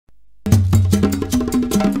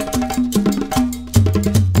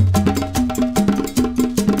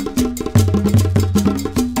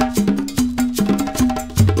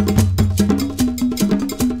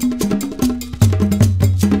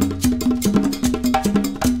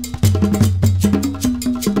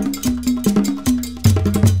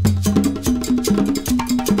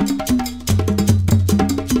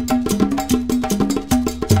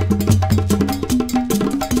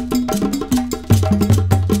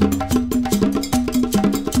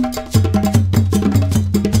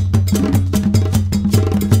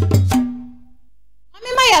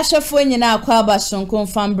Ashafo nyina akwa abashonko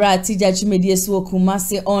mfambra tija jumedie so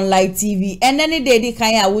Kumasi online TV enene dedi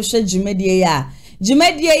kan ya wo hwe jumedie ya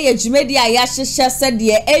jumedie ya hyehye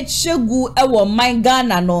sede ehwegu ewo man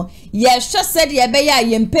Ghana no ye hwe sede be ya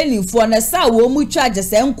yempenifo na sa wo mu charge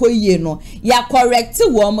se nkoyie no ya correct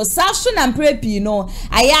wo mo sa so na mprepi no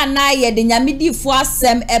aya na ye de nyamedifo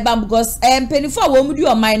asem eba because empenifo wo mu di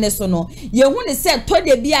o man ne so no ye hu ne se to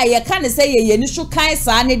de bia ye kan se ye ni so kan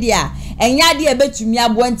sa ne dia enya de ebetumi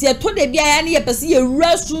aboantie to de bia ya ne ye pese ye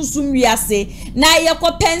wura sunsun wiase na ye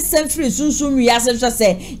ko pensem free sunsun wiase hwe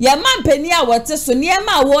se ye mampani a wote so ne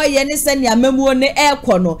ma wo ye ne se ne amamuo ne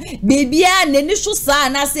ekono bibia ne ni so sa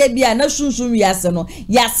na se bia na sunsun wiase no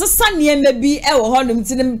ya sesa ne mabi e wo honum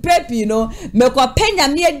tinem prepi no me ko penya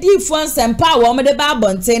me adifo nsempa wo me de ba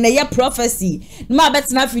bonten na ye prophecy ma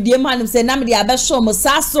betena fidie manum se na me de abehwo mo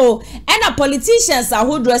saso ena politicians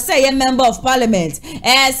ahodro say ye member of parliament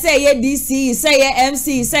say ye DC say ye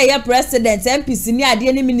MC say ye president MPC ni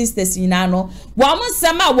ade ni ministers nyina no wo mo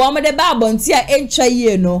sema wo me de ba bonti a entwa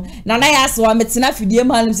yie no na ya so wa metena fidie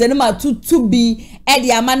manum se ne ma tutu bi e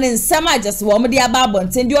de amane nsema just wo me de ba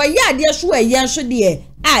bonten de o ye ade hwo ye nhwo de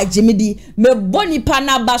jimidi me boni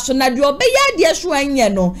pana baso na de obeya de hwo anye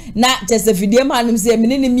no na just fidie manum se me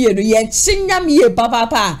ne mienu ye chinyam ye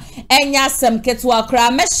papa enya sem ketwa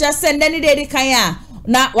kra me hye se ndani de kan a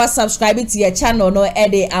na wa subscribe to your channel no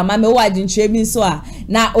ede amame wa adinche bi so a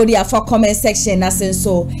na odi afa comment section na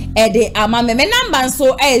senso ede amame me number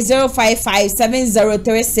so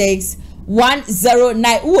 0557036109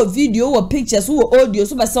 wo video wo pictures wo audio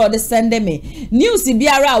so be say o send me news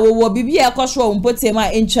biara wo bibia ekosho mpotem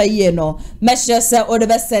a entwa ye no me hye se o de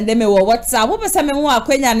be send me wo WhatsApp wo be say me ho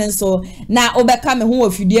akwanya ne so na obeka me ho wo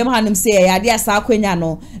fidie ma hanim say ya de asa akwanya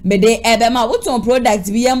no me de ebe ma wo ton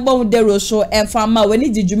product bi ye mbon de ro so emfa ma woni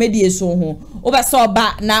jijumedie so ho oba so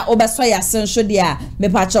ba na oba so ya senso de a me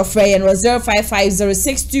pa cho frey no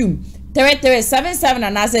 0550623377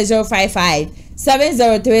 and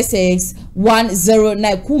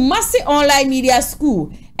 05570361009 Kumasi online media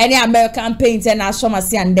school any American painter na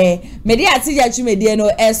shomasi ande mede atija twumedie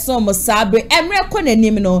no esom sabre emre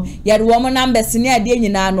konanim no yede wo mo numbers ni ade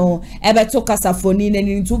nyina no ebeto kasafoni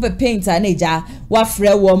nani ntu be painter na eja wa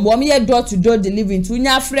frɛ wo mo ye door to door delivery ntu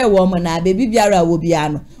nya frɛ wo mo na be bibiara wo bia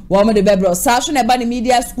no wo mo de bebro sasho na ba ni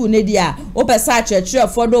media school ne dia o pesa church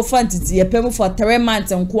for do fantity ye pemu for 3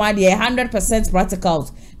 months nko ade 100%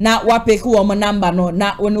 practicals na wa pick wo mo number no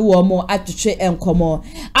na oni wo mo atwetwe enkomo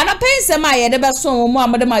ana pense ma ye de be so wo mo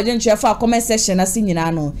amade majenche for comment section na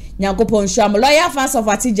sinyina no nyankopon hwam loyal fans of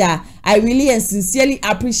Atija I really and sincerely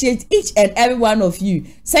appreciate each and every one of you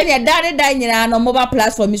send your daddy nyina no mobile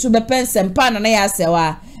platform so be pense mpa na ya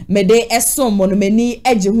sewa me de esom mo no mani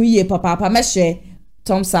age hu ye papa mehwe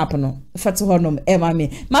thumbs up no fatu honom mami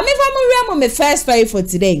fa me first story for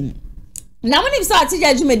today. Na when you start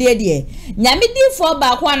Atija jumedie de nyamedi for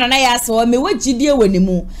ba kwa na ya so me wagidie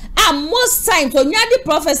wonimu most times when you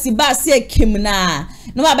prophecy ba say kim na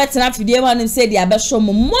no ma betena fidie ma no say dia be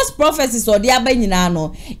shom most prophecies or dia ba nyina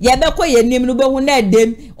no ye be ko ye nim no be hu na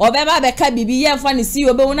adem obeba be ka bibi ye fa ne si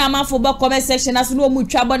obe hu na amafo be comment section aso no mu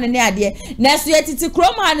twabo ne ade na so ye titi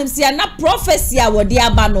krom hanim say na prophecy a wo dia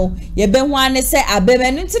ba no ye be hu ane say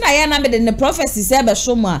abebe no ntina ye na me de ne prophecy say be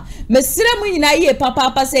shom a mesire mu nyina ye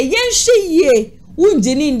papa say ye nhwe ye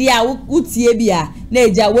unjini ndia utie bia na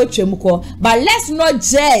eja wetwem ko but let's not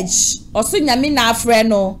judge oso nyame na afre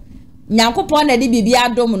no nyankopon na de bibia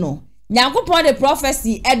adom no nyankopon de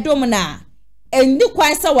prophecy edom na endi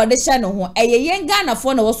kwansa wode hye no ho eye Ghana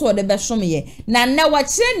fo na wo so wode be hwom ye na na wa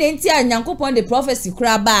kire ne nti a nyankopon de prophecy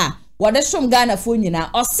kura ba wode hwom Ghana fo nyina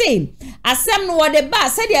ose asem no wode ba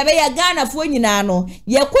se de be ya Ghana fo nyina no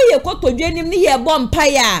ye kotodwenim ne ye bom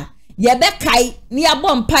paya ye be kai ni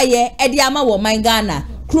abom paye e de ama wo man Ghana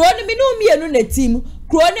kro ne mi no mienu na tim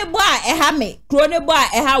kro ne bo a eha me kro ne bo a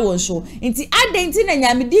eha won so nti adenti na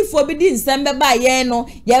nyamedifo bi di nsembe ba ye no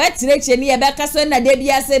ye betirechie ni ye be kaso na de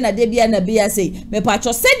bia se na de bia na bia se me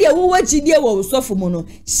pacho se de wo wagidie wo sofo mu no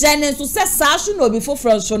hyene nso se saasho na obi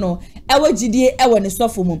foforo so no e wagidie e wo ne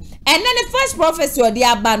sofo mu and then the first prophecy or the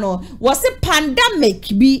aba no was a pandemic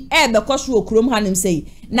bi e be koso okrom hanim say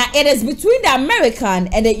na it is between the American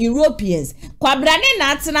and the Europeans kwabrane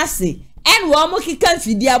na atena se en wo mo kika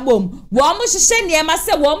fidie bom wo mo hyehye niema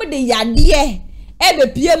se wo mo de yade ebe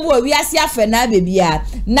pie mu owiase afena bebia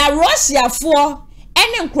na Russia fo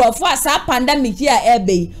ene nkrofo asa pandemic here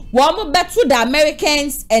ebe wo mo beto the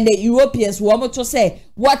Americans and the Europeans wo mo to say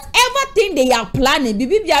whatever thing they are planning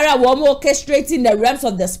bibiara wo mo orchestrating the realms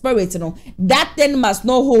of the spirit no that thing must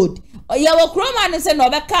not hold ye wo kroma ne se no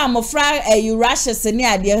be ka mo fra Russia se ne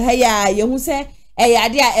ade ha ya ye hu se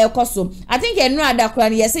yade a ekoso I think enu adakra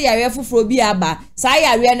no yese yare foforo bi aba sa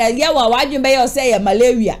yare na ye wa wadwen be ye say ye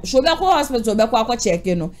malaria so be ko hospital be ko akọ check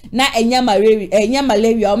no na enya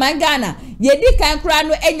malaria o man Ghana ye di kan kra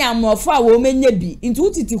no enya amofo a wo menya bi nti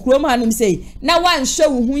utiti krom hanum say na wan hwe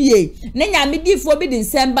wo hu ye na nyame difo bi di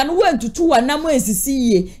nsemba no wantutu wa na mo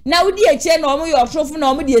ensisi ye na wodi eche na omo ye otrofo na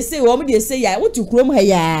omo de ese ya wuti krom ha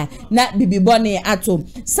ya na bibi bone ato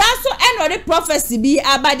saso enore prophecy bi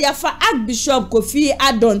abadia fa Archbishop Kofi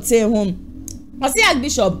Adonte hom Masi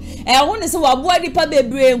Archbishop won se waboa dipa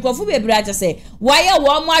bebre nkofo bebre acha se waye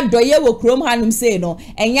wo mo adoye wo krom hanum say no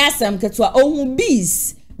enya asem ketwa ohun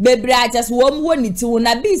bees bebre acha se wo mo woni ti wo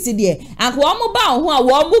na bees de anko wo mo ba ho a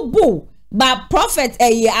wo mo bu ba prophet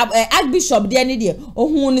Archbishop de ne de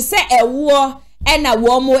ohun se ewo ena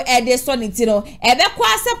wo mo ede so ne ti no ebe kwa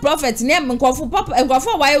se prophet ne nkofo papa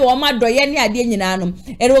nkofo waye wo ma doye ne ade nyina no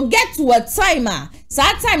it will get to a time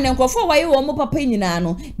time ne nkofo waye wo mo papa nyina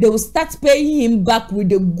no they will start paying him back with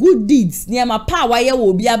the good deeds ne ma pa waye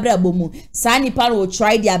wo bi abrabo mu sa nipa will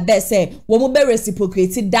try their best say wo mo be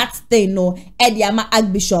reciprocate that thing no e dia ma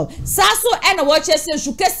Archbishop sa so ena wo chese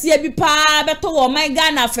shukasie bi pa beto wo man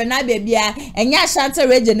Ghana fe na bebia enya Ashanti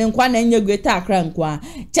region nkwa na enya Greater Accra nkwa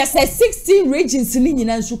chese 16 regions ni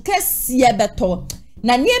nyina shukasie beto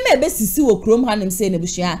na niema ebesisi wo krom hanem se ne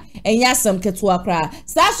bushia enya asem keto akra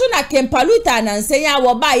sa so na kempaluta na nsenya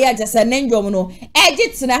wo ba ya jese ne ndwom no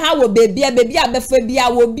egitina ha wo bebia abefa bia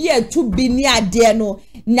wo bia tu bi ni ade no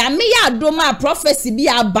na me ya adoma prophecy bi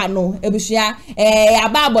aba no ebushia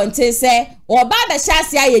aba abonte se oba ba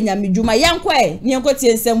hyase aye nyamedwuma yenko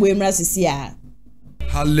tie nsem we mra sisia.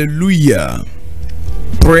 Hallelujah,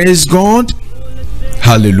 praise God.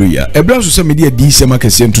 Hallelujah. Ebra so se media di sema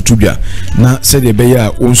kese ntutubia na se de be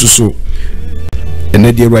ya onsuso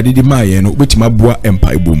ene de Awurade di maaye no betima boa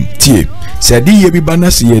empire bom tie se de ye bi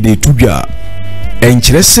bana se ye de tubia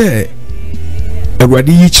enkyere se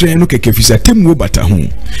Awurade yi kyerɛ no kekefisa temu bata ho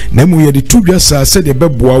na mu ye de tubia sa se de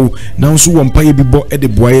beboa wo na nso wo mpaye bi bo e de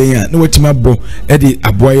boa yen a na watima bo e de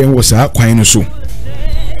aboa yen wo sa kwan no so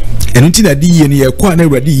enti na di ye ne ye kwa na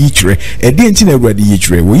Awurade yi kyerɛ edi enti na Awurade yi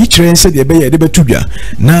kyerɛ wo yi kyerɛ nse de be ye de betubia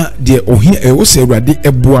na de ohia wo se Awurade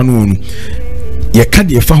eboa no no ye ka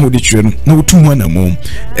de fa ho de kyerɛ no na wotu ho anamo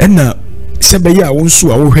ɛna se be ye a wo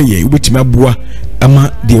nso a wo hwɛ ye wobetimi aboa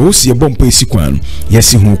ama de wo se bompa esi kwan no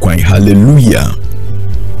yesi ho kwan. Hallelujah,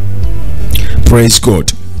 praise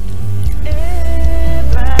God.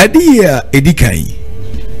 Adiya edikan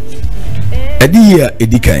Adiya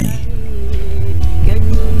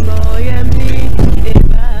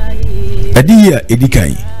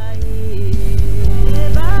edikan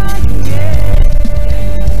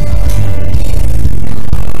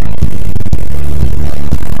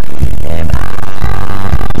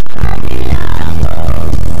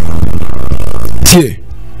tie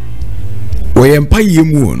oyempa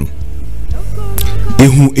yemu no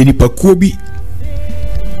ehu enipakuo bi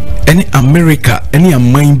ene America ene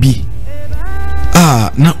aman bi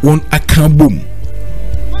na won aka bom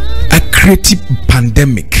a creative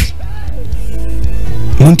pandemic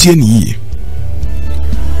muntie ni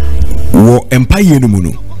wo empire no mu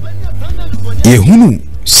no yehunu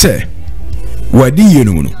se wadi ye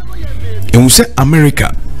no mu no ehu se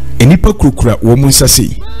America enipa krokura wo mu nsase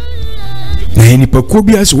na enipa ko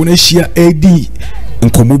bi ase wona hia edi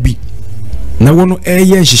nkomo bi na wono eye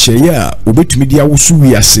nhyehyeye a obetumi dia wosu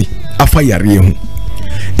wiase afa yare ho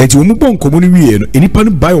enti wo mu bon nkomo no wie no enipa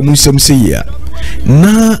no bai wo mu nsam se ya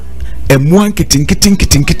na emu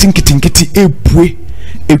anketinketinketinketinketinketin epue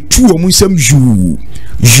etu wo mu nsam ju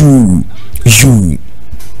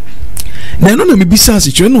na no na mebisa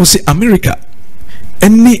ase kire no se America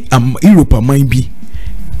ene Europe man bi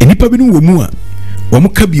enipa bi no wo mu a wamo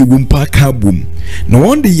ka bi wo mpa ka bom na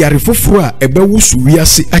won de yare foforo a ebe wo su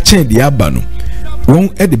wiase a chen de aba no won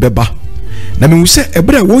e de beba na me wuse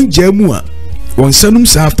ebra won gya mu a won sanum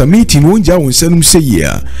sa after meeting won gya won sanum se ye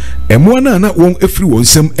a emo na won afri won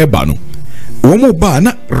sam eba no won mo ba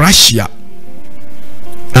na Russia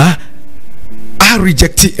a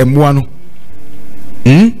reject emo no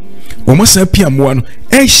won san pia mo no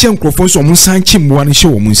e hye nkrofo so won san chi mo no hye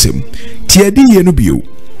won nsam ti adi ye no bio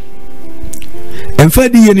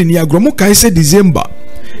enfadi ye ni agromo kai se December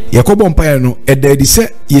yakobo mpaye no edadi se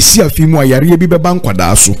yesi afimu ayare bi beba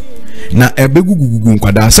nkwada so na ebegugugugu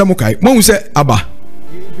nkwada se mo kai mo se aba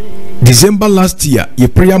December last year ye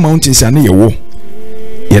prayer mountains ane ye wo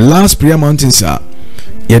ye last prayer mountains a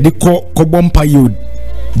ye de kobo mpaye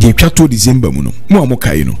de twato December mu no mo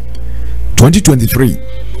amokai no 2023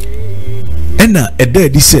 ena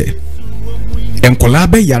edadi se enkola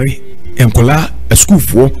be yare enkola school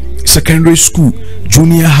fo secondary school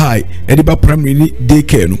junior high ediba primary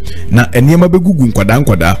daycare no na enema begugu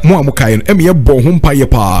nkwada mo amukae no eme ye bo ho mpa ye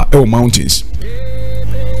pa e mountains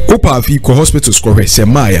opa fi ko hospitals ko hwe se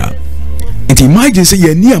maya nti imagine say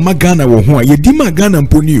ye ni amagana wo ho a ye di magana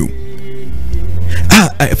mponi o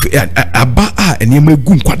aba enema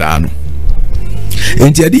egu nkwada no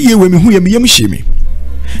nti ade ye we me hu ye me yam hyemi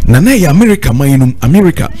na ya America man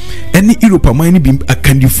America ene Europe man bi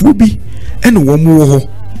akandifuo bi ene wo mo ho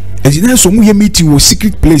ejina so mu ye meeting wo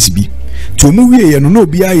secret place bi to mu wie ye no na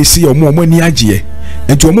obi aye se ye mo ani agye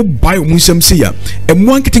enti wo mo buy wo nsam se ya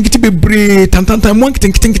emo anketenkete bebre tantantan mo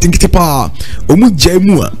anketenkete pa o mu gya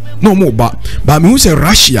mu a na o mo ba me hu se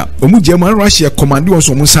Russia o mu gya mu Russia command won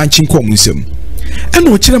so mo sanchin ko mo nsam ene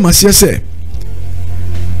o kire mase se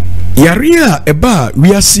yare a eba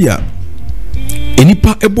wiase a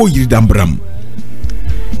enipa ebo yiridambram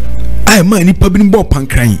ai ma enipa binbo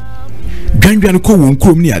pankran gandwan ko won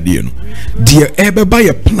krom ni ade no de ebeba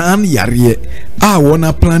ye plan yare a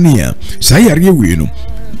wona plan ya sa yare we no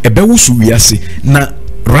ebe wusu wiase na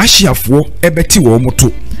Russia fo ebeti wo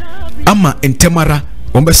moto ama entemara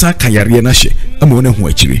ombesa ka yare na hye ama wona hu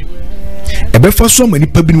akire ebe fa so ma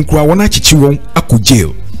enipa binum kro wona achichi won akọ jail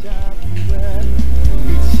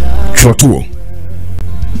troto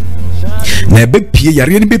na ebe pie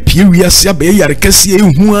yare ne be pie wiase abe yare kase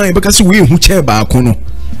ehu a ebe kase we ehu che ba akono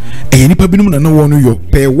nipa binum na no no yo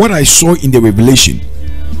per what I saw in the revelation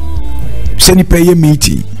seni pay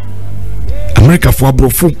meeting America for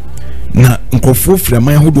abrofo na nkofo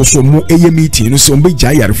framan hodo so mo meeting no se ombe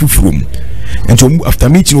gya yare fufurum ento after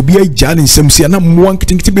meeting obi agya ne nsem se na mo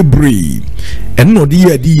anketenkete be brave en no de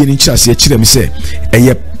ye ni kyase kire me se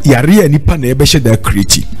yare nipa na ebe hye da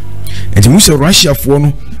create enti mu se Russia for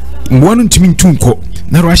no mwanu ntimi ntunko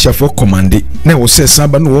na Russia for commande na wo se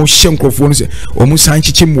samba no wo hye nkrofo no se o mu san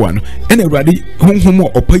chichi mwa no ena awurade honhom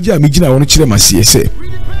opagya megina wo no kire mase se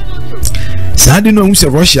saade no hu se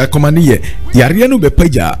Russia commande ye yare no be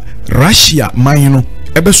pagya Russia man no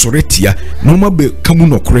ebe soretia no ma be kamu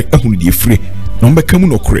nokore ahunu die fire no be kamu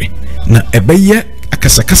nokore na ebe ye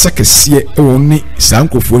akasakasa kese e won ni san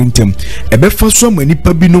nkrofo ntem ebe fa so ma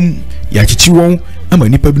nipa binom ya chichi won ama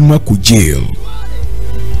nipa binom akọ jail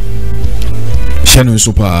Shannon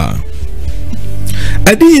super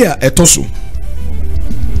adia etoso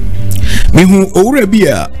mehu owura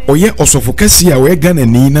bia oye osofo kase a we Ghana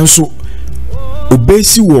ni nanso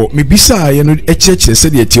obesi wo mebisa ye no ekyekye se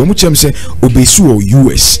de tie omu kyem se obesi wo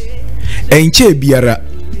US enche biara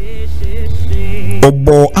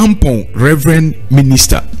obo ampon reverend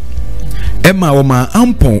minister ema wo ma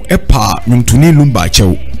ampon epa nyumtuni lumba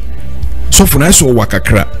chew sofo na so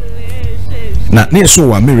wakakra na so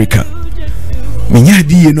wo America minya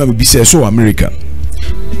di ye no abisa so America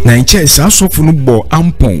na enche sa sofo no bo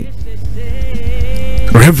ampon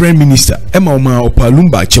reverend minister ema oma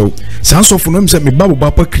opalumba chew sa sofo no mse me babo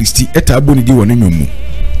bapa Christi eta aboni di wonu nyomu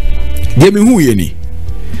de me hu ye ni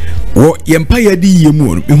wo yempa ya di ye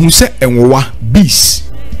mu no me hu se enwowa bees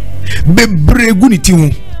bebregu ni ti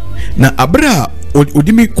hu na abra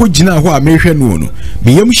odimi ko gina ho a mehwe no no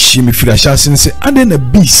me yam hyi me fira sha sense ade na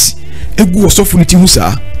bees egu osofo ni ti hu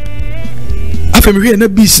sa afemi hwe na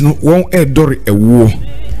bees no won edore ewo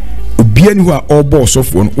obia ni ho a obo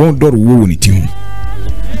osofo no won dore wo ni ti hu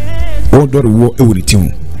won dore wo ewo ni ti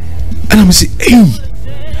hu ana me se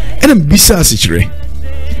ana bisa asichire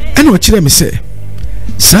ana o kire me se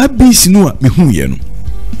sa bees no a me hu ye no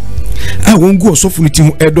a won gu osofo ni ti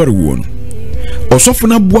hu edore wo no osofo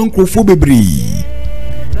na boa nkrofo bebre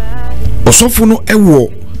osofo no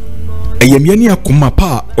ewo eyamia ni akoma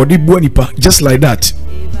pa odi boa nipa just like that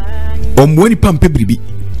omwo nipa mpebribi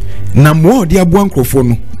na mo odi aboa nkrofo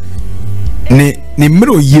no ne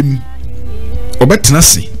mero yem obetena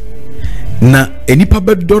se na enipa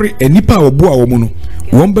bedori enipa oboa wo mu no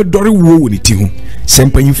won bedori wo ni ti hu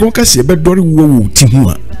sempanyifo ka se bedori wo ti hu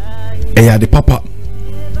a eya de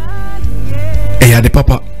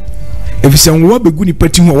papa efise nwo begu nipa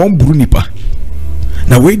ti hu won buru nipa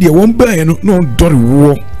na we de won ba ye no dori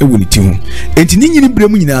wo ewo ni ti hu enti ni nyini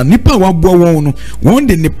bremu nyina nipa wa boa won no won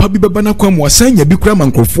de nipa bi beba na kwam wasanya bi kura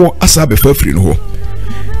mankrofo asa be fafiri no ho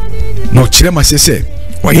no kire ma se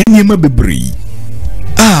waye niema bebre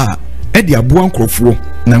e de aboa nkrofo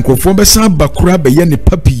na nkrofo be san ba kura be ye ne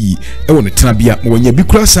papi ewo ne tenabia wonya bi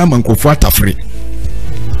kura sa mankrofo atafre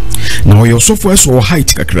na wo yosofo eso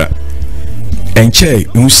height kakra enche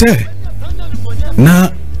unse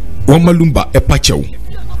na wamalumba epachew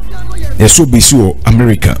eso besuo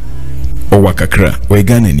America o wakakra o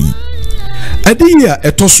Ghana ni adia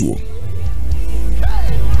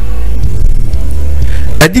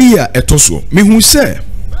etoso mehu se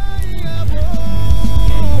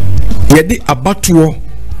yɛde abatoɔ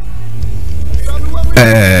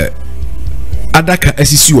adaka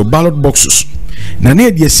asisi wɔ ballot boxes na ne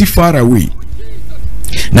yɛde asi far away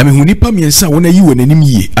na mehu nipa miɛnsa wɔn ayi wɔ n'anim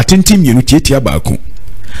yie atenten mmienu tietia baako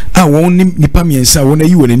a wɔn nipa miɛnsa wɔn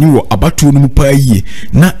ayi wɔ n'anim wɔ abatoɔ no mu paa yie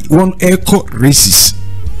na wɔn ɛkɔ races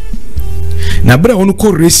na bere a wɔn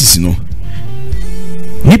kɔ races no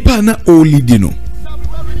nipa na ɔlidi no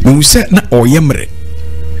mehu sɛ na ɔyɛ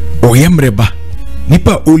mmerɛ ba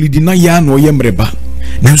nipa ɔlidi na yaa na ɔyɛ mmerɛ ba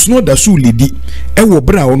nanso no da so lidi ɛwɔ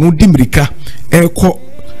bere a ɔno di mmirika ɛkɔ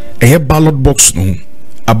ɛyɛ ballot box no ho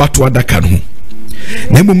abatoɔ adaka no ho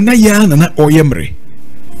na mmom na yaa na ɔyɛ mmerɛ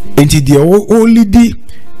enti deɛ ɔlidi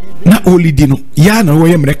na ɔlidi no yaa na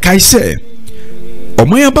ɔyɛ mmerɛ kae sɛ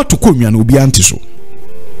ɔman abato kɔ nwa na obiara nte so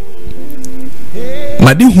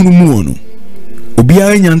made hunu mu no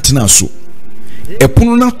obiara nya ntena so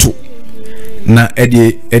ɛpono na to na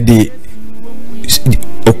ɛde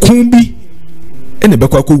ɔkon bi ɛna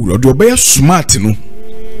bɛkɔ akɔwura ɔde ɔbɛyɛ smart no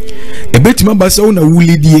ɛbɛtumi aba sɛ wo na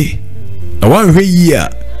wulidie na wanhwɛ yie a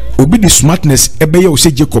obi de smartness ɛbɛyɛ wo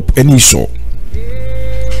sɛ Jacob ɛne Esau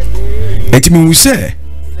ɛtumi wu sɛ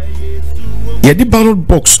yɛde ballot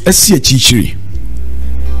box ɛsi akyirikyiri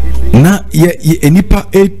na nipa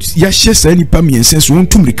yɛahyɛ saa nipa mmiɛnsa so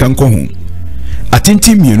wɔntum rika nkɔ ho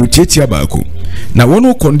atenten mmienu tietia baako na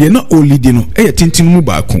wɔn kɔndeɛ na ɔlidi no ɛyɛ tenten mu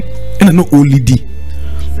baako ɛna na ɔlidi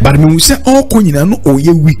but me say ɔkɔ nyinaa no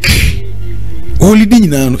ɔyɛ weak ɔlidi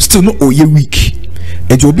nyinaa no still no ɔyɛ weak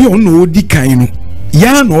ɛdi obi a ɔno ɔdi kan no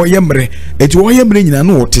yaa na ɔyɛ mmerɛ ɛdi ɔyɛ mmerɛ nyinaa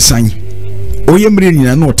no ɔte san ɔyɛ mmerɛ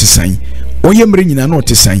nyinaa no ɔte san ɔyɛ mmerɛ nyinaa no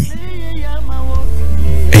ɔte san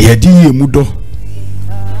ɛyɛ di yie mu dɔ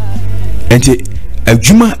ɛnti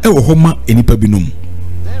adwuma ɛwɔ hɔ ma enipa binom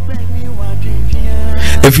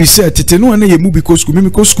ɛfiri sɛ tete no ana yɛ mu bi kɔ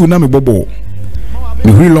school na me bɔbɔ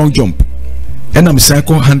me huri long jump ɛna me san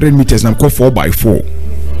kɔ 100 meters na me kɔ 4x4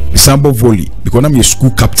 me san bɔ volley because na me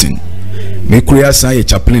school captain me kura san yɛ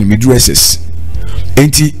chaplain me do SS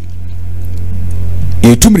enti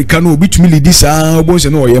etumrika no obi tumi lidi saa obo nse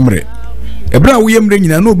no ɔyɛ mmerɛ ɛbra wo yɛ mmerɛ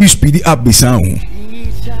nyina no obi speed up be san ho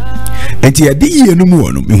enti yɛde yie no mu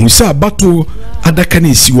wɔ no mehu sɛ abato adaka na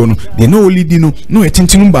esi wɔ no de na olidi no na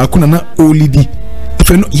ɛtentenu baako na olidi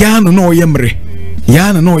afɛ no yaa no na ɔyɛ mmerɛ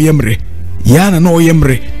yaa no na ɔyɛ mmerɛ yaa no na ɔyɛ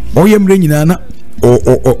mmerɛ ɔyɛ mmerɛ nyina na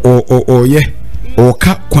ɔyɛ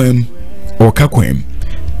ɔka kwam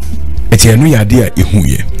enti ɛno yɛ ade a ɛhu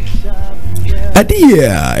yɛ ade yɛ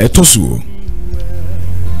a ɛtɔ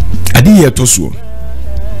so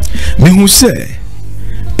mehu sɛ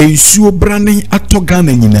ensuo brane atɔ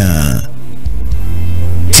Ghana nyinaa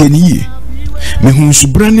tieniye mehu nsu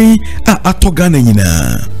brane a atɔ Ghana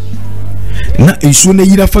nyinaa na ensuo na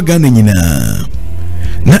yira fa Ghana nyinaa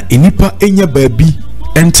na enipa enya baabi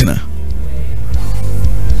entena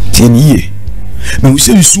tieniye mehu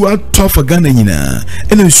sɛ nsuo atɔ fa Ghana nyinaa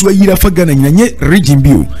ɛna nsuo yira fa Ghana nyinaa nye region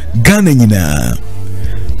bio Ghana nyinaa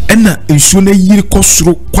ɛna nsuo na yiri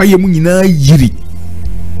kɔsoro kwaye mu nyinaa yiri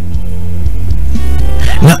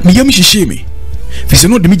na miyam hyehyɛ me fise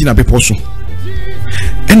no de me gina bepɔ so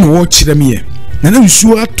ɛna wɔ kyerɛ me na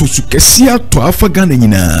nsuo ato so kɛse ato afa Ghana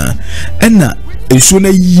nyinaa ɛna nsuo na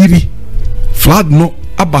yiri flood no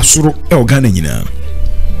aba soro ɛwɔ Ghana nyinaa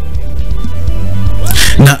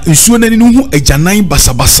na nsuo na ni no hu agyanan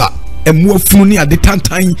basabasa ɛmoa funu ne ade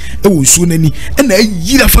tantan ɛwɔ nsuo na ni ɛna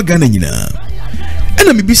ayira afa Ghana nyinaa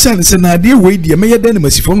ɛna me bisa ne sɛ na ade wei de mɛyɛ dɛn na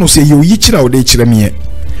masifo no sɛ yɛ oyi kyerɛ wo de kyerɛ me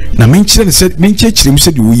na menkyerɛ ne sɛ menkyerɛ mu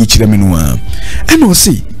sɛ de oyi kyerɛ me no a ɛna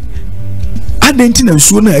ɔse adenti na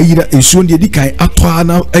nsuo na ayira nsuo de di kan atɔ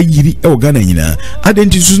na ayiri ɛwɔ Ghana nyinaa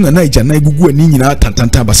adenti nsuo na agyanan gugu ani nyinaa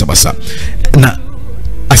tantanta basabasa na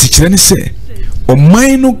asikyerɛ ne sɛ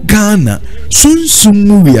ɔman no Ghana sunsun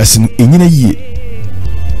mu wiase no enyina yie.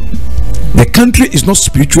 The country is not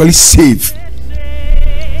spiritually safe.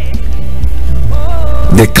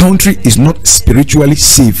 The country is not spiritually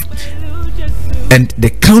safe, and the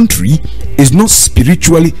country is not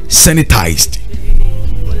spiritually sanitized.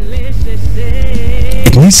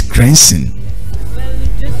 It needs cleansing.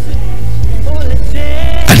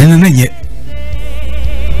 Adenana yet.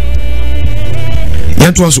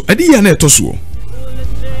 Yantoaso adiya na etoso.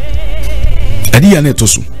 Adiya na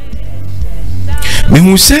etoso.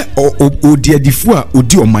 Mehu se odi adifu a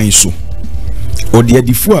odi oman so. Odi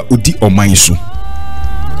adifu a odi oman so.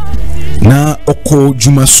 Na oko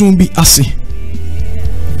dwumason bi ase.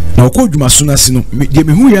 Na oko dwumason ase no de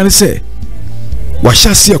mehu ya ne se wa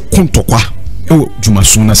hyase kontokwa e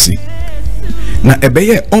dwumason ase. Na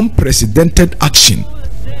ebeye unprecedented action.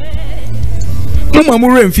 No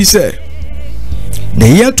mamure mfi se the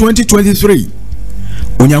year 2023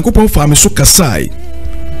 onyankopon fa me so kasai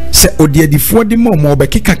se odiadifo de mo be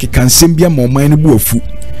keka nsem bia mo man no bu afu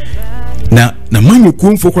na manyo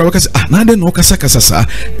kuomfo kora baka na de no kasa sa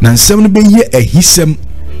na nsem no be ye ahisem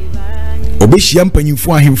obehia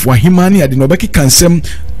mpanyimfo ahemfo ahemane ade no be keka nsem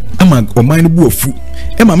ama o man no bu afu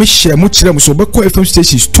ma me hye mo kire mo so be call FM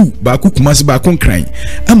stations 2 ba kukumase ba konkran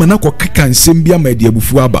ama na ko keka nsem bia ma de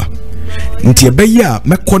abufu aba nti ebeye a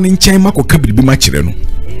mekọ ne nchen makoka bibi ma kire no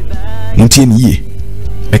nti eni ye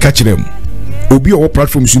eka kire mo obi o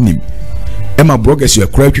platform so nim ma bloggers you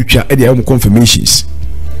akra twitwa e de am confirmations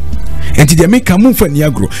nti de make am fa ni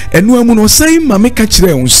agro enu amu no sai ma meka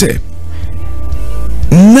kire won se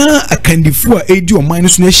na akandifu a edi o man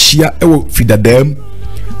so na hia e wo fidadam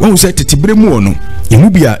won se tetibere mu ono emu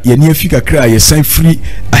bia ye ne afika kra ye san free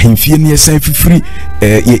ahemfie ne ye san free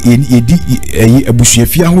ye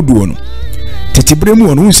abusuafia hodo no tetibere mu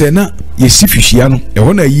ono se na ye sifihia no e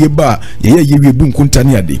ho na yie ba ye wie bu nkunta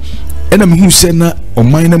ne ade ena me hu se na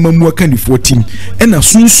oman na mamu akandifo tim ena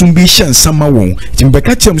sunsun bi hya nsama won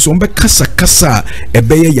timbeka kyem so mbe kasa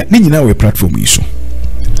ebeye ya ne nyina we platform yi so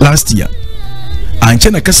last year anche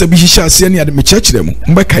na kasa bi hya ase ne ade me kyekire mu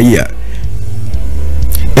mbe kai ya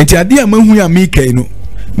enti ade a mahu ya me kai no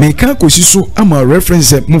me ka kosi so ama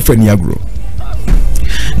reference mu fani agro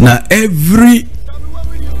na every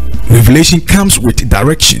revelation comes with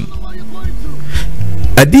direction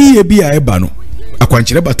ade ye bi a eba no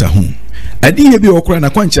akwankyere bata hu ade ye bi okura na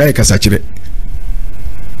akwankyere ay kasakire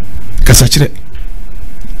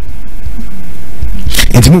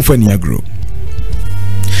enti mu fani agro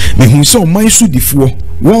me hu so man su difuo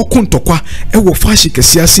wo kontokwa e wo fashi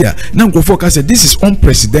kesiase a na nkofo ka say this is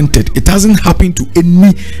unprecedented, it hasn't happened to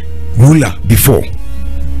any ruler before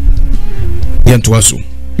yanto aso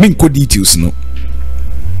min ko details no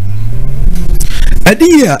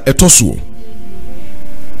adiya etoso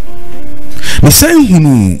me san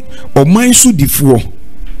hunu o man su difuo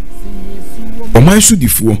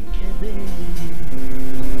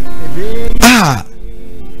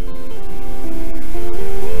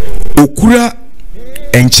okura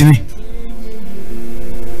enchine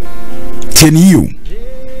teniyo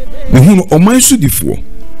mehunu oman su difuo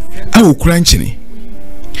okura enchine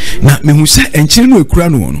na mehu sa enchine no okura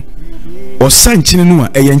no osa enchine no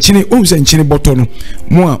a enchine o se enchine boto no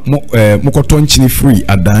mo koto enchine free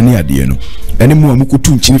adane ade no ene mo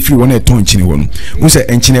amukotu enchine free wona eto enchine wo no mo se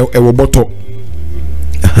enchine ewo boto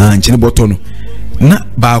enchine boto no na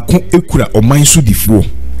ba ko ekura oman su difuo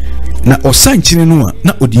na osa enchine no a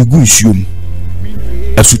na odigu nsuom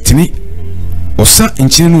asutini osa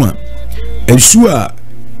enchine no a ensu a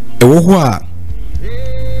ewo ho a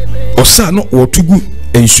osa no otugu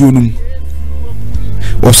ensuonum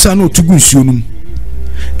osa no otugu nsuonum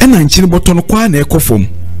ena enchine boto no kwa na ekofom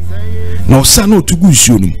na osa no otugu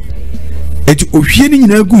nsuonum eti ohwie ni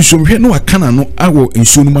nyina gu nsuom hwe no wakana no awo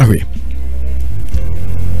ensuonum ahwe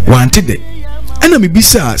wantede ena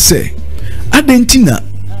mebisa se adentina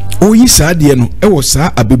oyi saade no ewo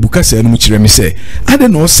saa abebuka saa no mu kire me se ade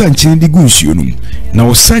na osa nchine di gu nsuonum na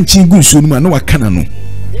osa nchine gu nsuonum na wakana no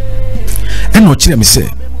ena o kire me se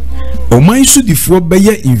o man su difo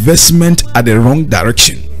beye investment at the wrong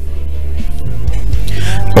direction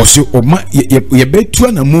oso o ma ye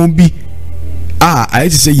betu na mombi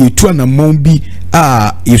ayete se ye tu na mombi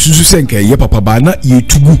yesusu senka ye papa ba na ye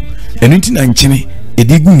tugu eno nti na nchine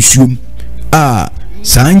edi gu nsuom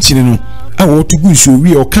saa nchine no awo tugu nsuo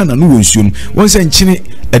wi o kana no wonsuom won se nchine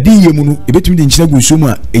adi yemu no ebetumi de nchine gu nsuom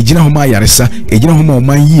a ejina homa yaresa ejina homa o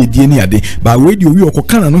man yi edie ni ade ba radio wi o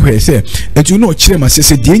kana no hwe se etu no kire ma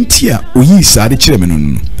se de ntia oyi saade kire me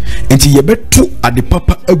no enti ye betu ade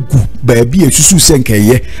papa agu ba bi esusu senka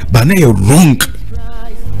ye ba na ye wrong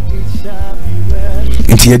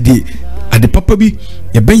enti ye di ade papa bi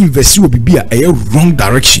ye be invest wo bibi a ye wrong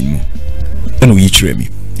direction no eno yi kire me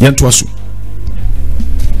yanto aso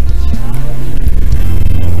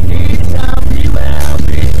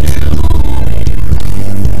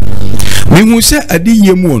mehu se adi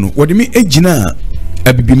yemu no wode me agina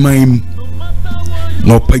abibiman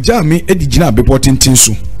no pagya me edi gina abepotintin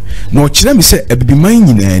so no kire me se abibiman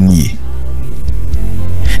nyina nie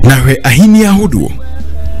na hwe ahini ahodo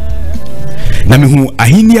na mehu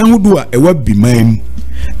ahini ahodo a ewa biman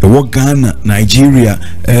ewo Ghana, Nigeria,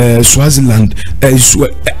 Swaziland,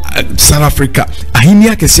 South Africa, ahini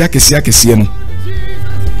akese no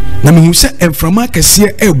na mehu se emframa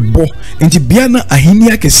kese ebo enti bia na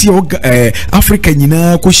ahini akese Africa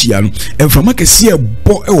nyina kohia no emframa kese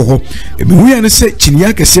ebo ewo ho mehu ya ne se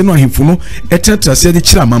chinia kese no ahemfo no etatra se de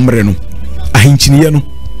kira mamre no ahinchiniye no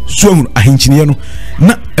so ahenkyene no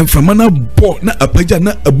na mframa na bo na apagya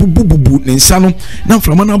na abubububu ne nsa no na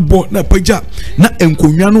mframa na bo na apagya na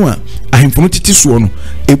enkonwa no a ahemfo no tete so no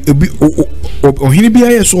ebi ohene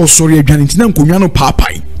bia ye so osori adwane ntina enkonwa no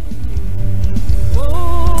paapai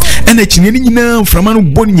ena kyine nyina mframa no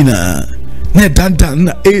bo nyina na danda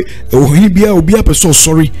na ohene bia obi apeso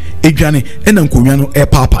sorry edwane ena nkonwa no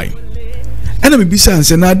paapai ena me bisa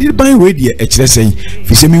anse na ade ban we de ekire sei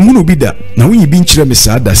fi se me hu no bi da na wonyi bi nkire me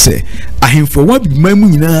saa da se ahemfo wa bi man mu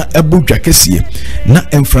nyina ebodwa kese na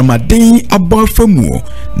emframaden abafamu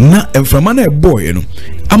na emframa na eboye no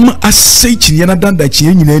ama asai kyine na danda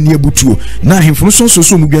kyine nyina ani abutuo na ahemfo no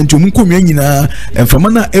so mu dwanti mu nkomwa nyina emframa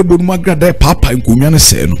na ebodu magrada papa nkomwa no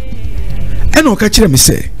se no ena o ka kire me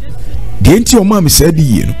se de enti o ma me se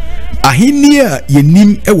di ye no aheni a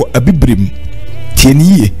yenim ewo abibrem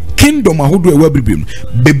tieniye kingdom ahodo ewa bibrem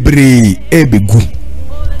bebre ebegu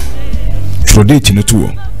trodate no to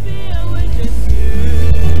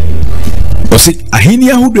o se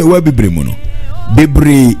aheni ahodo ewa bibrem no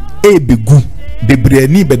bebre ebegu bebre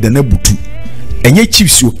ni bedana butu enye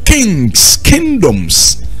chiefs o kings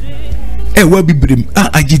kingdoms ewa bibrem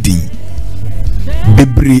a agidin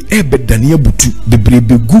bebre ebedana butu bebre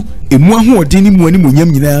begu emu ahoden ni mu ani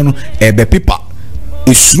monyam nyina no ebepepa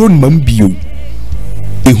esuro nmambio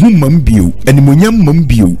ehum mambio animonyam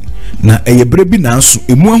mambio na eyebere bi na aso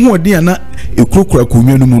emu ahoden ana ekrokra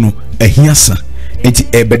konwa no mu no ahiasa enti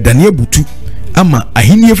ebedane abutu ama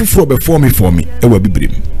ahenie foforo be forme ewa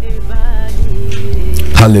bibrem.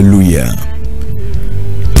 Hallelujah,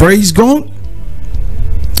 praise God,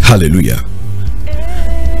 hallelujah.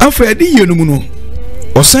 Afedi yenu mu no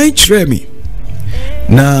osan kire mi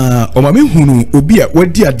na omame hunu obi a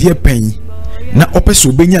wadi ade pen na opese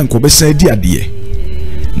obenya nkobesa di ade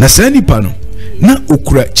na sanipa no na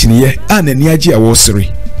okura kyiniye a nani age a wosere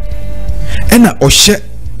ena ohye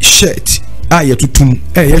shirt a yetutum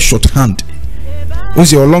ye short hand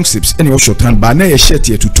onse your long sleeves ena your short hand ba na ye shirt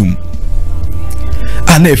yetutum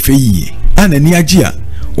ana efeyi a nani age a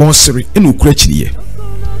wosere ena okura kyiniye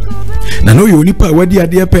na no yo nipa wadi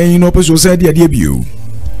ade pen no opese osadi ade bio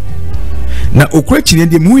na okura kyiniye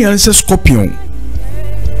de mu yanse scorpion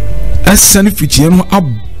asani fitie no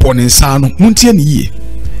abonensa no muntie ne yie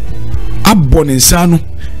abonensa no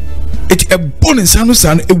eti ebonensa no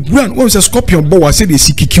sa no ewura no won scorpion bo wa se de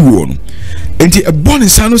sikiki wo no enti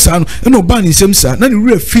ebonensa no sa no na oba ne nsem sa na ne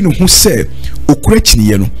wura fi no ho se okura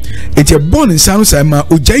kyiniye no enti ebonensa no sa ma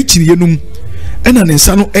ojai kyiniye no ena ne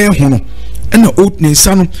nsa no ho no ena o ne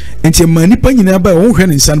nsa no enti ma nipa nyina ba wo hwe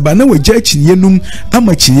ne nsa no ba na wajai kyiniye no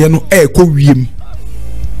ama kyiniye no ekọ wiem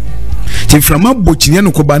frama bochinia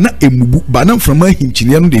no ko bana emubu bana frama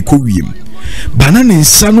hinchinia no de ko wiem bana ne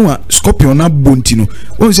nsa no a scorpion na bonti no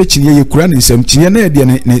won se chinia ye kura ne nsam chinia na de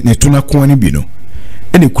ne tuna ko ani bi no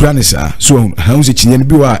ene kura ne sa so ha won se chinia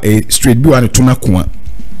bi wa straight bi wa ne tuna ko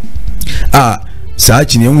sa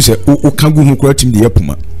chinia won se o kagu hu kura tim de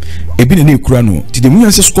yapuma ebi ne kura no ti de mu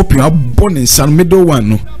yan se scorpion abon ne nsa no middle one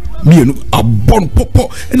no mienu abon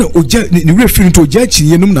popo ena oja ni referring to oja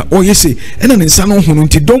chiye num na oyese ena ne nsa no hono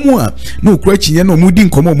nti domo a na okura chiye na omudi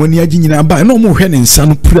nkomo omani agi nyina ba na omo hwe ne nsa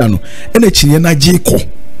no pura no ena chiye na agi ko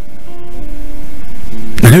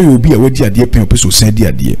na he obi a wadi ade pen opeso san di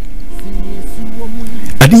ade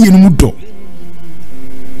yenu mu do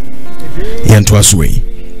yanto asoi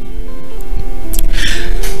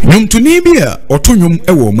nyumtuni bi a otonyum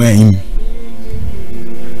ewo man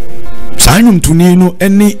sanyum tuni no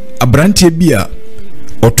eni abrante bia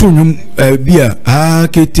otunum bia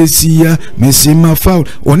ketesia mesima foul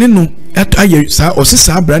one no aye sa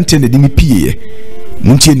osesa abrante na dimi pie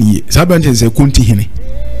muntie ni sa abrante se konti hene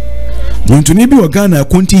muntuni bi ogana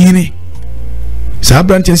konti hene sa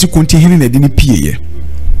abrante se konti hene na dimi pie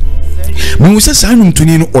mu se sanyum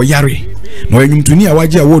tuni no oyare no enyum tuni a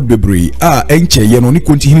waje award bebre enche ye no ni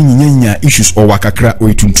konti hene nyinya issues o wakakra o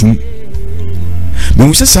etuntum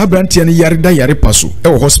me se sa brantia ne yare da yare paso e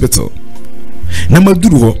wo hospital na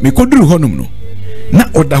maduru ho me koduru ho num no na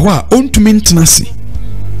oda ho a ontumi ntenase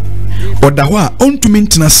oda ho a ontumi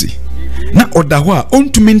ntenase na oda ho a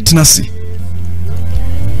ontumi ntenase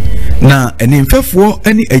na eni mfefo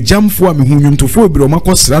eni ejamfo a me hunyumtofo bi o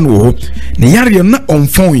makosra no ho ne yare na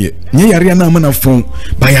onfon ye nye yare na amana fon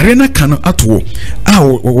ba yare na kan ato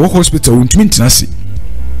wo hospital ontumi ntenase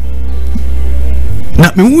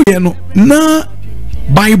na me hu ye no na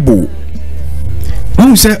Bible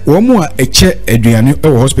won say womo a eche aduane e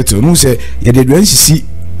hospital no say ye de aduane sisi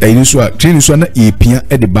ayin so a train so na epia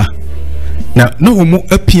e de ba na womo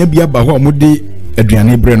apia bia ba ho mo de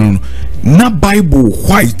aduane bre no na Bible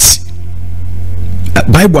white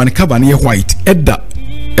Bible an cover na white eda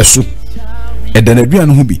eso ɛda na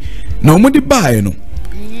aduane ho bi na ɔmo de bae no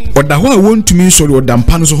ɔda hɔ a wɔntumi nsɔre ɔda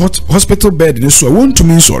mpa no so hospital bed ne so a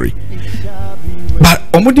wɔntumi nsɔre but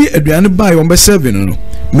ɔmo de aduane bae ɔmo bɛ serve no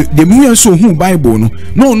de mu yɛn so hu bible no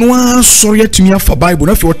na ɔno asɔre atumi afa bible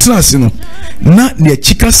na afei ɔtena ase no na ne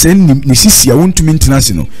akyika sɛ ne sisi a wɔntumi ntena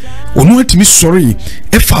ase no ɔno atumi sɔre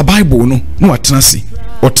ɛfa bible no na ɔtena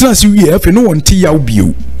ase wie afei no wɔnte yaw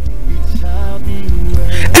bio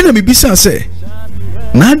ɛna mebisa sɛ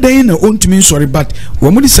na dan na ontumi nsɔre but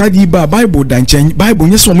wɔn de sadi ba bible da nkyɛn bible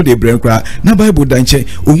nyɛ sɛ wɔn de brɛ nkra na bible da nkyɛn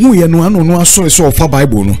ohun yɛ no ano no asɔre sɛ ɔfa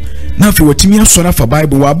bible no na afei wɔtumi asɔre afa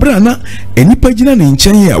bible wɔ abere na enipa gyina ne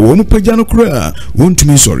nkyɛn a wɔn pagya no koraa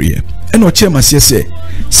wɔntumi nsɔre yɛ ɛna ɔkyɛ ma seɛ sɛ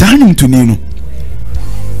saa nnwomtoni no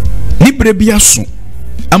ne brɛ bi aso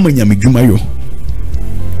ama nyame dwumayɔ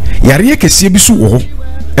yareɛ kɛseɛ bi so wɔ hɔ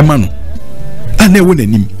ɛma no a na ɛwɔ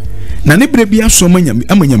n'anim na ne brɛ bi aso ama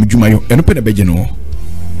nyame dwumayɔ ɛno pɛ na bɛgye no hɔ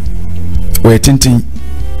oye tintin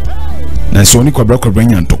na so ni kwabra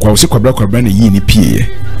nya ntokwa wo se kwabra na yi ni pie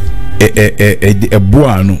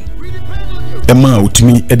eboa no ema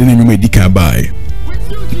otumi ede na nwuma edika bae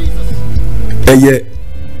eye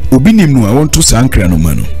obi nim no a wonto sankra no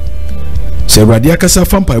ma no se awrade akasa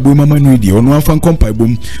fa mpaebo mama no di ono afa nkompaebo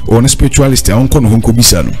ono spiritualist a onko no honko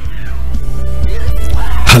bisa no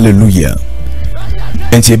hallelujah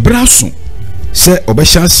enti braso se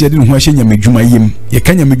obehya ase de ho ahye nyamedwuma yem ye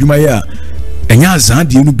ka nyamedwuma ye a enya azan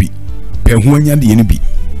de no bi pe ho anya de no bi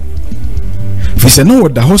fi se no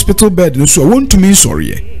the hospital bed no so wontumi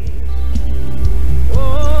nsɔre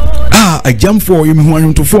ajam for yem ho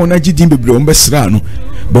anwonto for na gidin bebre on besra no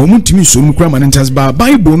ba wontumi so mu kura ma ntas ba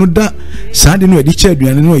bible no da saa de no edi kya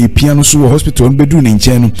aduane no ye pia no so wo hospital no bedu ne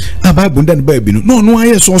nkyɛn no bible da ne ba bi no no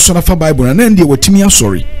ayɛ so ɔsɔra fa bible na ndie watimi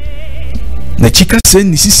asɔre na chika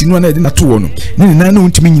sen ni sisi no na ede na to wo no ne na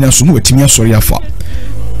wontumi nyina so no watimi asɔre afa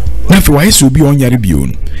na fe wa yeso obi onyare bio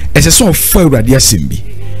no ɛsɛ sɛ ɔfa awurade asɛm bi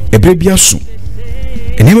ebre bi aso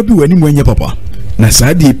enema bi wani mu anya papa na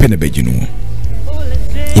saa de pe na bagi no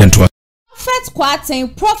yɛnto prophet kwaten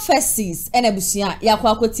prophecies ena busia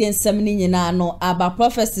yakwa akotie nsɛm ni nyina no aba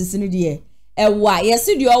prophecies no de ɛwa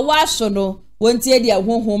yɛse de ɔwa aso no wontie de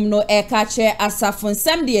honhom no ɛka kyɛ asafo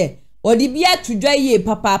nsɛm de odi bia tudwa yie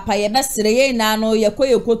papa ye besere ye na no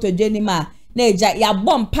yekoyekotodwe ni ma na eja ya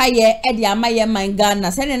bompa ye e de amaye manga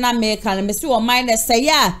na se ne na me kan me se o man na se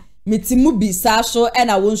ya mitimu bi sa so e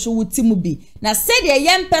na won so wutimu bi na se de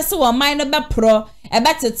ye mpese o man no be pro e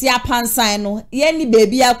betete apansan no ye ni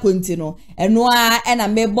bebi akonti no eno a e na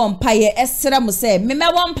me bompa ye esere mo se me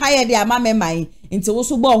bompa ye de ama me man nti wo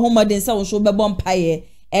so bo homoden se wo so be bompa ye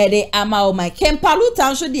e de ama o man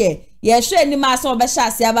kempaluta so de yehwe ni ma so be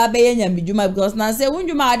hyase aba be yenya midwuma because na say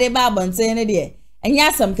wundwuma ade ba abonten ne de enya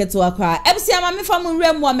asam ketewa kwa ebsi ama me fam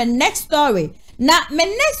nwrem wo me next story na me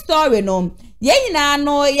next story no yenyina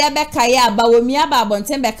no ye beka ye aba womi aba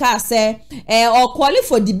abonten beka se or call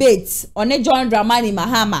for debate on John Dramani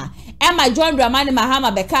Mahama Emma John Dramani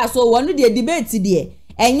Mahama beka so wonu de debate de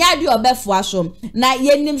enya de obefo aso na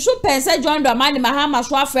yenim so pense John Dramani Mahama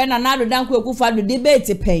so afre na nado danko ekufa do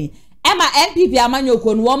debate pen Emma MPP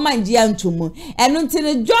amanyoko no manji antum eno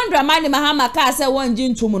ntine John Dramani Mahama ka se wonji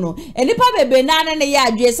ntum no enipa bebe na ne ye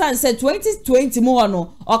adwe sanse 2020 mu hono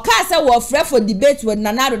o ka se wo frɛ for debate with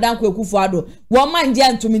Nanado Danko Akufo-Addo wo manji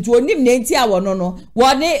antum nti onim na enti a wono no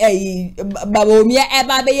wo ne babomia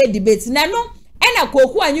eba be ye debate na no ena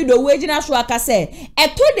koku anyu do wejina so aka se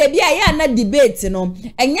eto de bia ya na debate no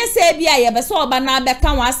enye se bia ye be so oba na be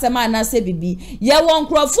kan wa asema na se bibi ye won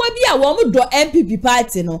krofo bia wo mu do MPP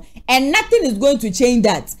party no and nothing is going to change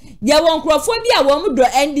that ye won krofo bia wo mu do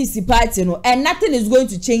NDC party no and nothing is going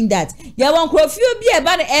to change that ye won krofo bia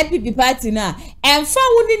ba na MPP party na emfa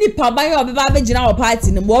woni ni paban ye obeba be gina wo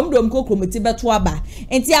party no wo mu do mkokromoti beto aba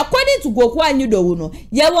enti according to koku anyu do wo no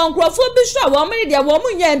ye won krofo bi so wo mu de wo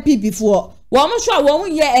mu nya MPP fo woman sure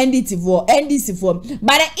woman ye NDC for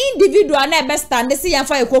but an individual na be stand say yan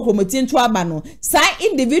fa ekokromoti nto aba no sa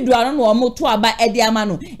individual no wo to aba edi ama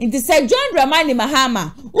no nti say John Dramani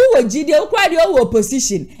Mahama wo gide ukra de wo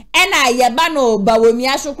opposition ena ye ba no bawomi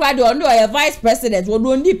asokra de ono ye vice president wo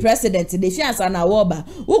do ndi president de fiansa na wo ba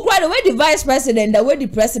ukra de we the vice president da we the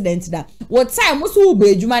president da what time so wo ba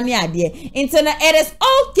edwuma ne ade nti na it is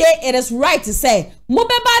okay, it is right to say mo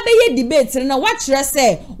beba be ye debate na wa kire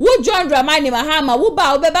say wo John Dramani Mahama wo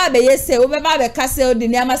ba wo beba be ye say wo beba be ka say odi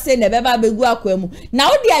niama say na beba be gu akwamu na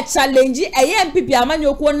wo dia challenge eye MPP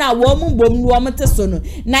amanyoko na wo mu bom no wo mteso no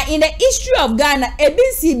na in the history of Ghana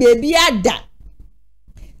ebinsi baby ada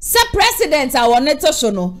se president a won to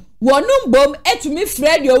so no wonum bom etumi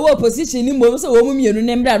Fred yo opposition ni bom so wo mu mienu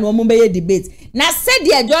ne mbra no wo mu be ye debate na said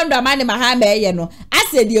John Dramani Mahama eye no as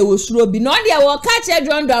said you was robi no dia wo catch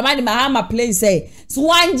John Dramani Mahama play say so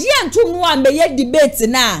one year and 2 one be debate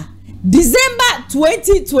na December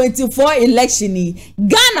 2024 election ni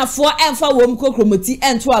Ghana for emfa wom kokromoti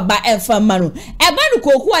ento aba emfa manu eba no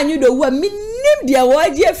koku anyu do wa minim dia wo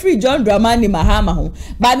je free John Dramani Mahama ho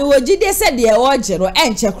ba me wogide se dia wo gero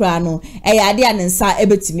enche kra no e ya de anensa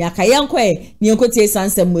ebetimi aka yenko e ni enkotie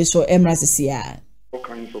sansem we so emra sesia all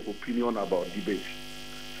kinds of opinion about debate.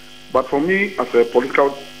 But for me, as a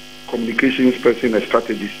political communications person, a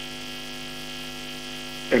strategist,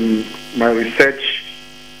 and my research,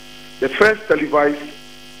 the first televised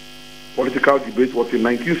political debate was in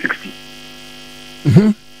 1960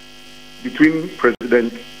 between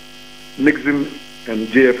President Nixon and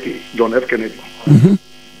JFK, John F. Kennedy.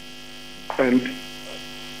 And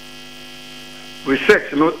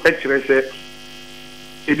research, actually said,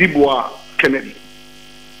 Ediboa Kennedy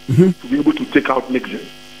to be able to take out Nixon,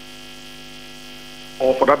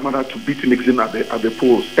 or for that matter, to beat Nixon at the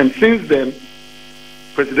polls. And since then,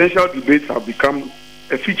 presidential debates have become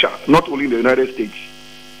a feature, not only in the United States,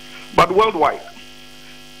 but worldwide.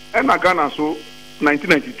 And Ghana, so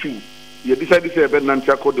 1992, you decided to say about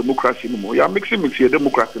Nantiako democracy no more. You are mixing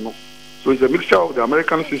democracy no. So it's a mixture of the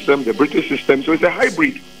American system, the British system. So it's a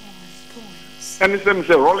hybrid. And it's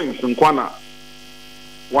a Rawlings and Kwana.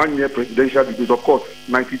 1 year presidential debate, of course,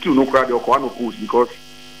 92 no crowd or no post because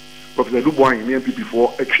Professor Dubois in the MPP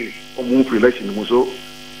before actually or move for election. So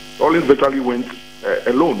Rawlings virtually went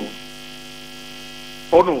alone.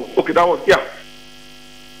 Oh no, okay, that was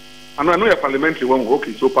I know a parliamentary one.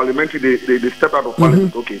 Okay, so parliamentary they stepped out of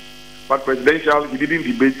parliament. Okay, but presidential he didn't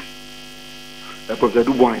debate Professor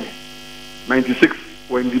Dubois. 96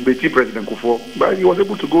 when debating President Kufuor, but he was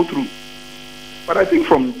able to go through. But I think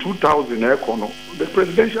from 2000, the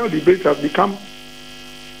presidential debate has become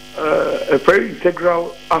a very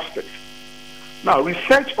integral aspect. Now,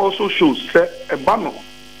 research also shows that a banner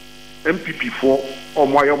MPP for or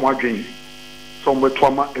Moya somewhere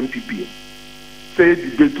trauma MPP. Say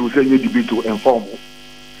debate to say debate to inform.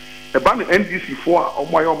 A banner NDC for or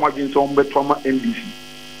Moya somewhere trauma NDC.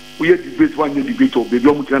 We have debate one year debate or baby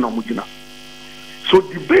Mutina. So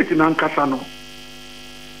debate in Ankasano.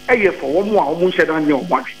 For one more, almost said on your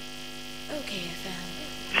money. Okay,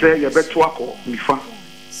 say you bet wako, Mifa,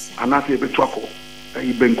 and I say bet wako, and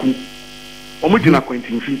you benku. Omujina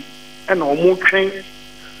Quentin and almost train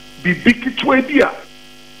be big to idea.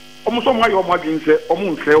 Almost all my margin say,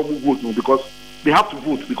 almost say, vote because they have to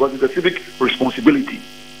vote because it's a civic responsibility.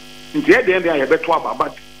 In the end, I bet waba,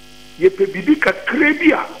 but ye pe big at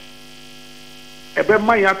Crabia. Ebe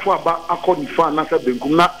maya to aba according to Nasa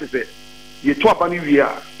Benkum, not to say. Ye to abani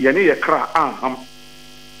wia ye ne ye kra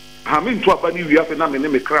ham into abani wia fe na me ne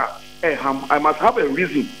me kra ham. I must have a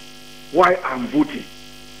reason why I'm voting.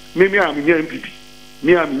 Me am in MPP,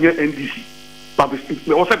 me am in NDC, but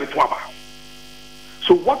me also be to aba.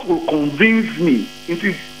 So what will convince me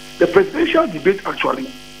into the presidential debate actually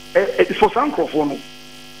is for some microphone.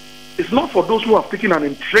 It's not for those who have taken an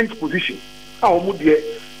entrenched position. How the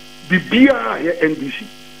BBA NDC,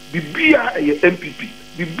 BBA MPP.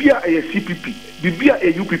 BBA a CPP, BBA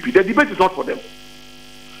a UPP. The debate is not for them.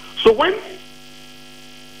 So when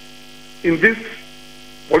in this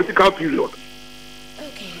political period,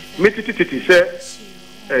 Metiti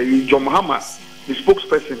said John MAHAMA, the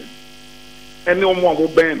spokesperson, and no more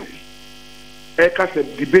ban. Eka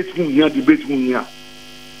said debate here.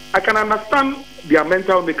 I can understand their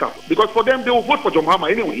mental makeup because for them they will vote for John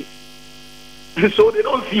MAHAMA anyway. So they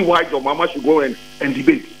don't see why John MAHAMA should go and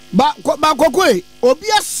debate. But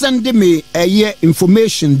Obia send me a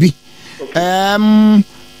information be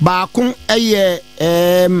Bakun a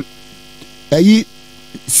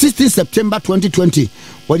 16 September 2020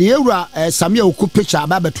 when the era Samuel Oku picture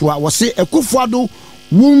Babatua was say a Kufuado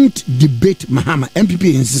won't debate Mahama.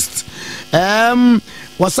 MPP insists.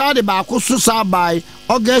 Was the Bakusu by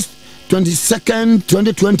August 22nd,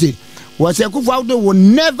 2020 was a Kufuado will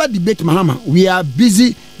never debate Mahama. We are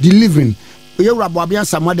busy delivering.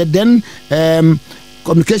 The then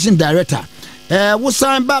communication director. We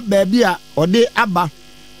signed back baby or day Abba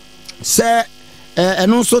say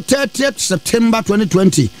and also 30th September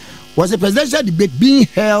 2020 was a presidential debate being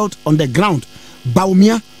held on the ground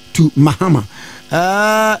Baumia to Mahama.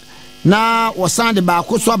 Now was signed by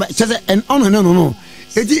Kuswaba and no.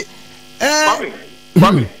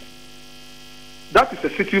 Mami, that is a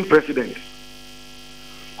sitting president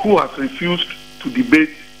who has refused to debate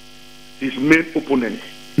his main opponent.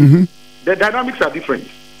 The dynamics are different.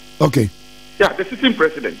 Okay. Yeah, the sitting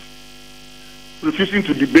president refusing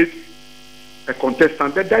to debate a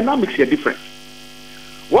contestant. The dynamics are different.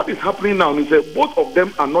 What is happening now is that both of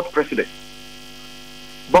them are not president.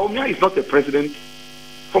 Bawumia is not a president.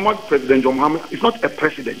 Former President John Mahama is not a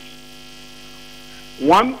president.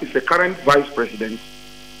 One is the current vice president.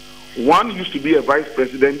 One used to be a vice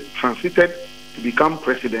president, transited to become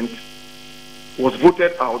president, was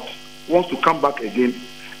voted out, wants to come back again.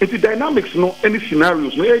 It's the dynamics, no, any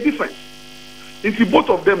scenarios, no, any different. It's both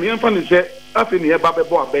of them. Young fan is there. After the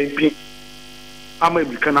Babebo are being I'm a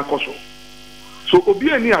Bikana Koso. So,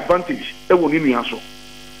 Obi any advantage, they will need me also.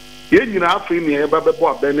 Yen you know, free me, Babebo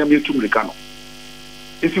are being me to Mekano.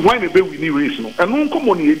 It's why maybe we need race, no, and no come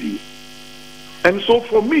on here. And so,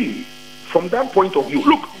 for me, from that point of view,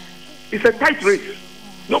 look, it's a tight race.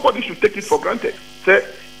 Nobody should take it for granted.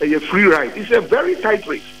 It's a free ride. It's a very tight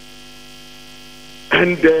race.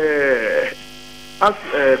 And as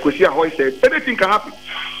Kwesi Ahoy said, anything can happen.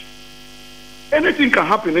 Anything can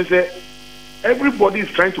happen. It's everybody is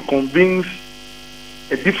trying to convince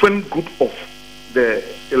a different group of the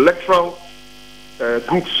electoral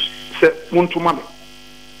groups.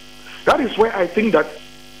 That is where I think that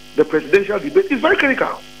the presidential debate is very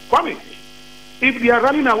critical. Kwame, if they are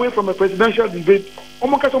running away from a presidential debate,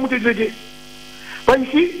 but you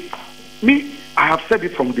see, me, I have said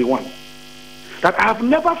it from day one, that I have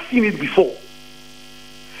never seen it before.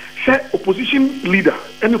 Say opposition leader,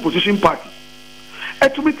 any opposition party,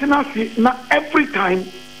 now every time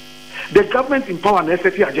the government in power and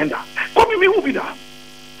SST agenda, come me who be that?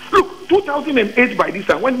 Look, 2008 by this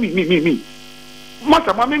time, when me.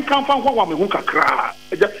 Master, my main come from what we cry.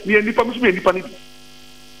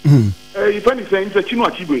 If anything, it's a Chino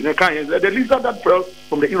Achibu, the lizard that fell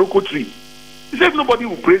from the Iroko tree. He says nobody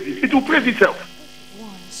will praise it. It will praise itself.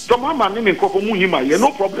 So my name in Kokomu,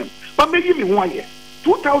 no problem. But maybe me 1 year.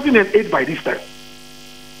 2008 by this time.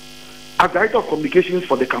 As director of communications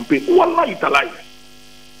for the campaign, wallah it alive.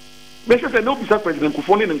 Mr. Say no, Mr. President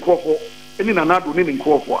Kufoni and Crawford, and in another in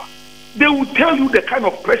Crawford. They will tell you the kind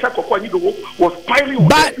of pressure Kokwanido was piling on.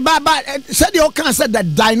 But said you can say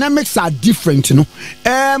that dynamics are different, you know.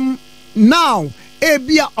 Now,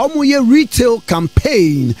 Ebia Omuye retail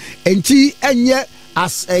campaign, and yet,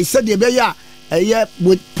 as I said,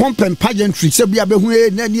 with pomp and pageantry,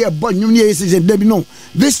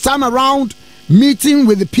 this time around, meeting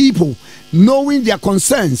with the people, knowing their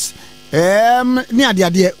concerns. Dynamics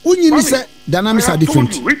are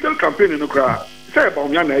different. Retail campaign in Ukraine. Say about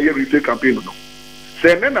me a retail campaign.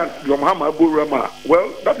 Say then Mahama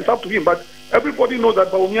well, that is up to him, but everybody knows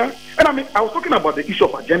that Baumia. And I mean, I was talking about the issue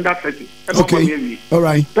of agenda setting. Okay. All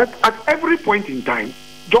right. That at every point in time,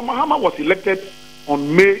 John Mahama was elected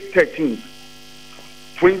on May 13th,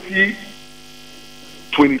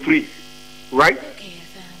 2023, right?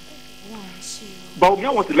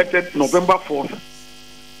 Baumia was elected November 4th,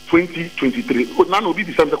 2023. Now nobody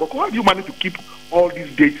December. How do you manage to keep all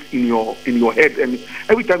these dates in your head? And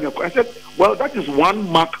every time I said, well, that is one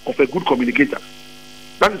mark of a good communicator.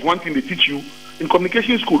 That is one thing they teach you in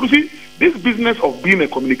communication school. You see, this business of being a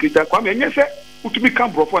communicator, Kwame, and yes, utimi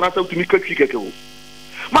come bro for another utimi kekeke.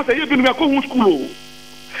 Master, you been me school.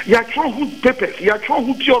 You are trying who papers. You are trying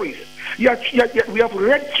who theories. We have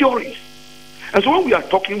read theories. And so when we are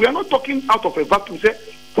talking, we are not talking out of a vacuum. Say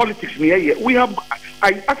politics near here. We have.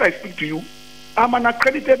 As I speak to you, I'm an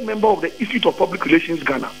accredited member of the Institute of Public Relations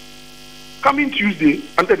Ghana. Coming Tuesday,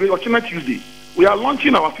 and the Tuesday, we are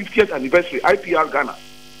launching our 50th anniversary, IPR Ghana,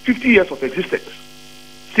 50 years of existence,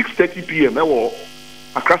 6:30 p.m. or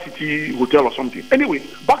Accra City Hotel or something. Anyway,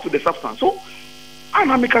 back to the substance. So,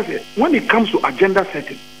 Anamika said, when it comes to agenda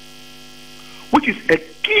setting, which is a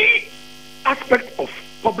key aspect of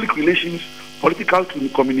public relations, political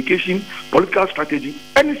communication, political strategy,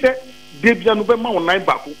 and he said, the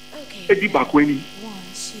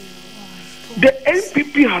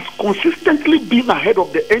NPP has consistently been ahead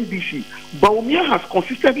of the NDC. Baumia has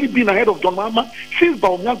consistently been ahead of John Mahama since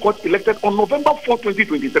Baumia got elected on November 4,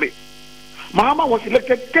 2023. Mahama was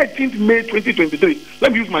elected 13th May 2023.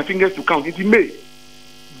 Let me use my fingers to count. It's May,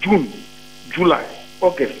 June, July,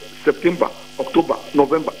 August, September, October,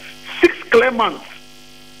 November. 6 clear months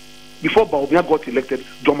before Baumia got elected,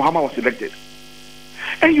 John Mahama was elected.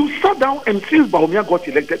 And you sat down and since Baumia got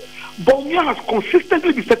elected, Baumia has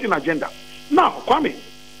consistently been setting agenda. Now, Kwame,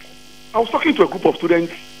 I was talking to a group of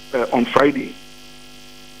students on Friday.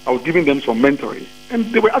 I was giving them some mentoring,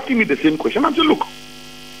 and they were asking me the same question. I said, look,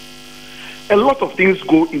 a lot of things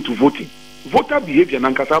go into voting. Voter behavior,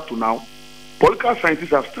 Nankasa, up to now, political scientists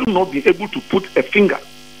have still not been able to put a finger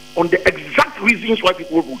on the exact reasons why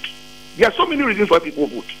people vote. There are so many reasons why people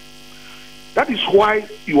vote. That is why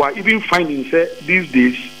you are even finding, say, these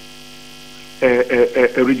days,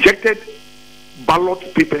 rejected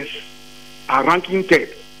ballot papers are ranking third.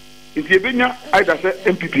 In Tiebenia, either say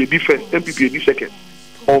MPP be first, MPP be second.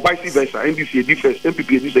 or vice versa, NDC AD first,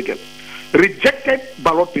 MPP AD second. Rejected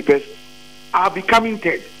ballot papers are becoming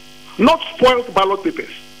third. Not spoiled ballot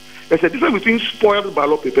papers. There's a difference between spoiled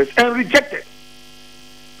ballot papers and rejected.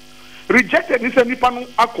 Rejected is a nipano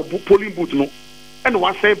akobu polling booth no, and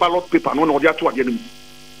one say ballot paper no they are two again.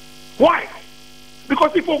 Why?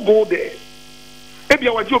 Because people go there. Ebi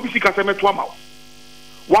awa ji obisi kaseme to ama.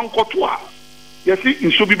 One koto a yesi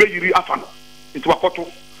in shobi be yiri afano. It's wakoto.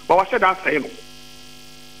 But I said that say no.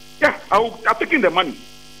 Yeah, I'm taking the money.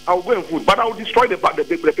 I will go and vote, but I will destroy the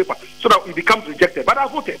paper so that it becomes rejected. But I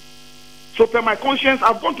voted. So per my conscience,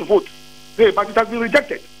 I've gone to vote. Hey, but it has been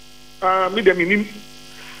rejected.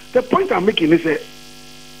 The point I'm making is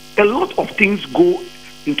a lot of things go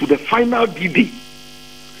into the final DD.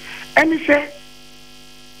 And he said,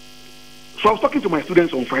 so I was talking to my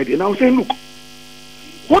students on Friday, and I was saying, look,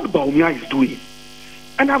 what Baumia is doing,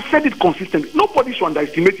 and I've said it consistently, nobody should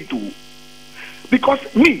underestimate it too. Because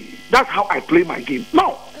me, that's how I play my game.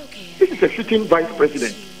 Now, this is a sitting vice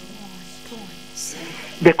president.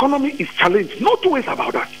 The economy is challenged. No two ways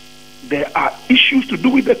about that. There are issues to do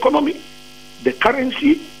with the economy, the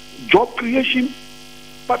currency, job creation.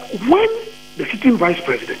 But when the sitting vice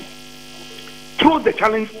president throws the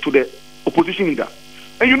challenge to the opposition leader,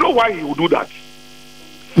 and you know why he will do that?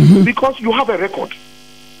 Because you have a record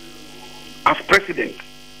as president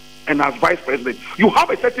and as vice president. You have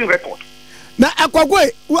a certain record. Now,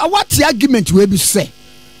 what's the argument we be say?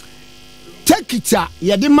 Take it,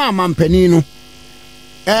 Yadima Mampenino.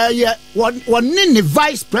 One in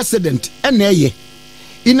vice president, and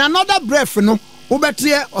in another breath, no,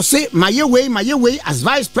 Ubetia or say, my way as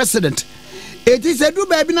vice president. It is a do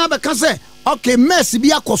baby now because okay, mercy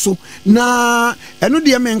be a coso na and no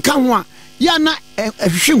dear man can't yana a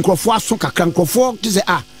shink of Wasuka can for to say,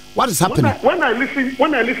 what is happening? When I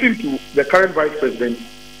listen to the current vice president,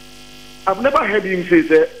 I've never heard him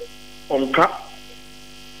say on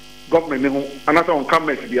government and after on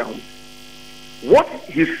mercy. What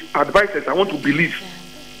his advisors I want to believe.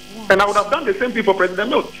 And I would have done the same thing for President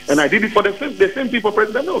Mills. And I did it for the same thing for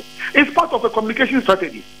President Mills. It's part of a communication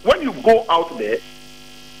strategy. When you go out there,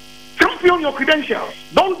 champion your credentials.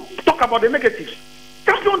 Don't talk about the negatives.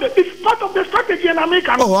 Champion it's part of the strategy in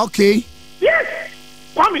America. Oh, okay. Yes.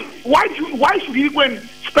 Kwame, why should he go and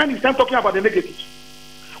spend his time talking about the negatives?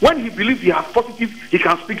 When he believes he has positives he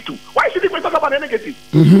can speak to. Why should he go and talk about the negatives?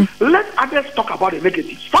 Let others talk about the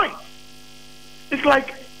negatives. Fine. It's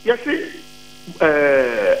like, you see,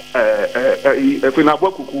 if we have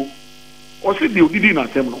kuku, or see the Odidi na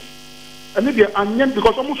temno, and maybe and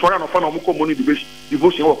because almost for an offer of money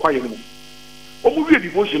devotion or fire anymore. Almost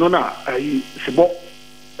devotion on a sebo,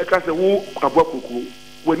 because the woo kuku,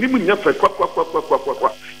 when you mean your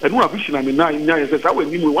and one vision I mean 9 years says, I will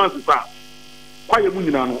name once is that. Quiet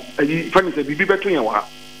Munano, and he finds a baby better in a while.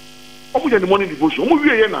 Almost in the morning devotion, almost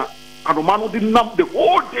and the man didn't numb the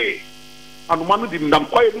whole day. And man didn't numb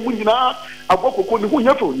quiet Munina. I walk on the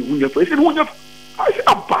Wunya. I said,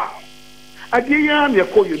 Abba. I didn't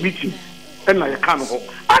call your meeting, and I can't go.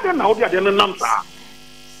 I don't know the other numbers are.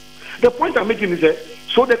 The point I'm making is that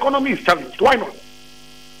so the economy is challenged. Why not?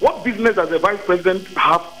 What business does the vice president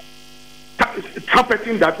have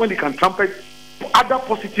trumpeting that when he can trumpet other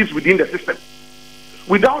positives within the system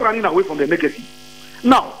without running away from the negative?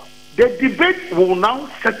 Now, the debate will now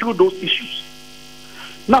settle those issues.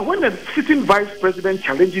 Now, when the sitting vice president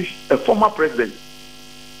challenges a former president,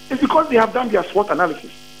 it's because they have done their SWOT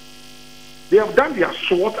analysis. They have done their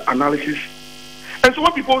SWOT analysis. And so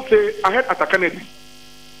when people say, I heard Atta Kennedy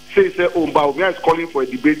say, oh, Baumia is calling for a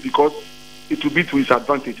debate because it will be to his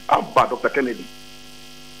advantage. How about Dr. Kennedy?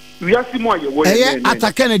 We are seeing more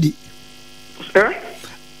Atta Kennedy.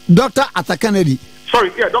 Dr. Atta Kennedy.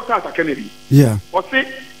 Sorry, yeah, Dr. Atta Kennedy. Yeah. Or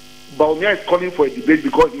say, Baumia is calling for a debate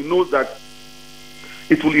because he knows that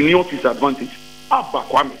it will inure his advantage. Abba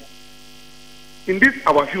Kwame. In this,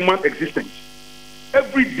 our human existence,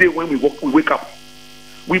 every day when we wake up,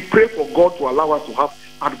 we pray for God to allow us to have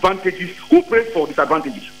advantages. Who prays for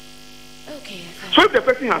disadvantages? Okay. So if the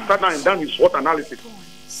person has sat down and done his SWOT analysis,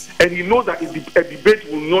 and he knows that a debate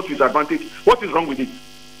will not his advantage, what is wrong with it?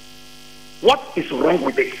 What is wrong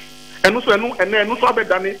with it? And also, it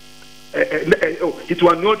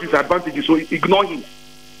will not his advantage, so ignore him.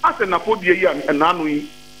 As a Napodia and Nanui,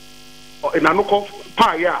 or a Nanoko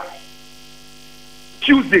Pie,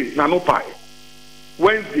 Tuesday, Nano Pie,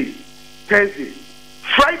 Wednesday, Thursday,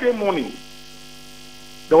 Friday morning,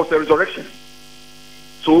 there was a resurrection.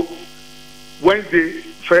 So, Wednesday,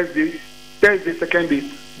 Thursday, Thursday, second day.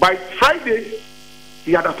 By Friday,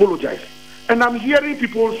 he had apologized. And I'm hearing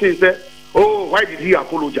people say that, oh, why did he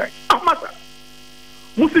apologize? Amasa,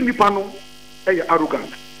 Muslim Nipano,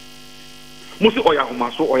 arrogant. Musi oya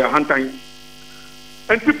humaso oya hantain.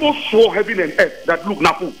 And people swore heaven and earth that look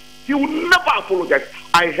Napu, he will never apologize.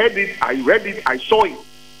 I heard it, I read it, I saw it.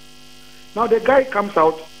 Now the guy comes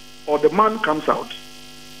out, or the man comes out,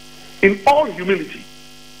 in all humility,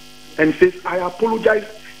 and says, I apologize,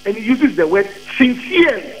 and he uses the word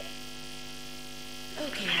sincerely.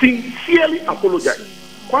 Sincerely apologize.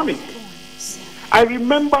 Kwame, I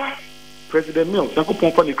remember President Mills,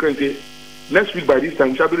 next week by this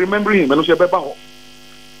time, shall be remembering him, and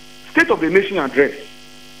State of the Nation address,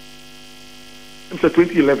 it's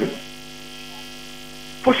 2011.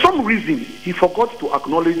 For some reason, he forgot to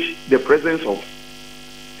acknowledge the presence of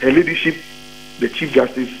her leadership, the Chief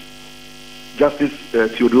Justice, Justice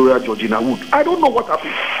Theodora Georgina Wood. I don't know what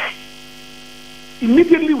happened.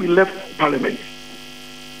 Immediately we left Parliament.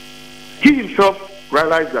 He himself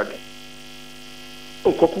realized that,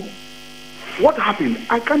 oh, Koku, what happened?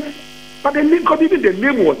 I can't. But then because even the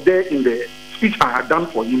name was there in the speech I had done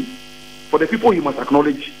for him, for the people he must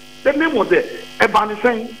acknowledge. The name was there. Ebani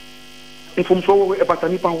saying, as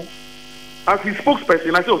his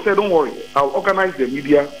spokesperson, I said, don't worry, I'll organize the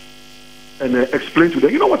media and explain to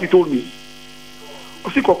them. You know what he told me?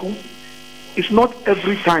 Osikoku, it's not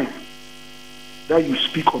every time that you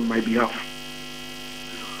speak on my behalf.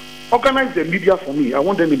 Organize the media for me. I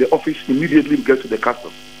want them in the office immediately to get to the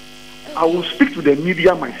castle. I will speak to the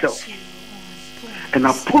media myself and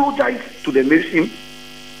apologize to the nation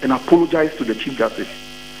and apologize to the Chief Justice.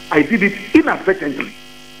 I did it inadvertently.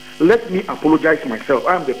 Let me apologize myself.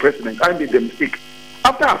 I am the president. I made the mistake.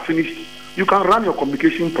 After I finished, you can run your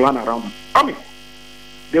communication plan around me. I mean,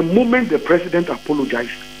 the moment the president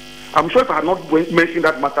apologized, I'm sure if I had not mentioned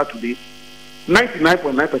that matter today,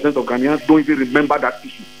 99.9% of Ghanaians don't even remember that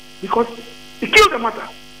issue because it killed the matter.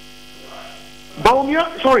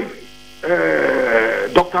 Baumia, sorry,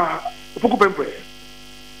 Dr. Opokupempe,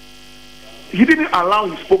 he didn't allow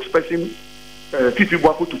his spokesperson, Titi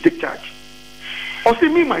Bwaku, to take charge. Or say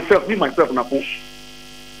me myself, Napo,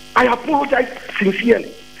 I apologize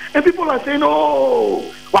sincerely. And people are saying,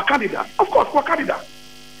 oh, Wakandida. Of course, Wakandida.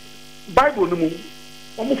 Bible, no more.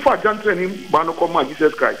 Omufa jantreni bano koma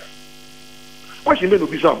Jesus Christ. Why she no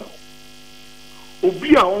be some?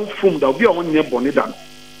 Obi a on fum da obi a on nye boni dan.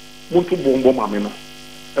 Muntu bombo mamena.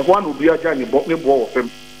 E ho an obi a ja ne bo ofem.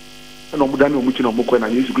 E no muda ne omuchi no mokwe na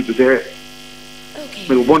Jesus Christ say,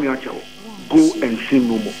 me oboni a chawo. Go and sin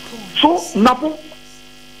no more. So Napo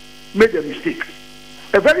made a mistake.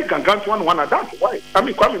 A very gargantuan one at that. Why? I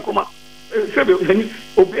mean, Kwame Nkrumah said,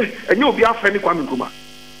 and you'll be a friend of Kwame Nkrumah.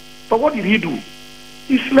 But what did he do?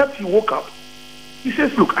 He slept, he woke up. He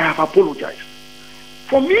says, look, I have apologized.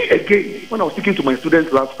 For me, again, when I was speaking to my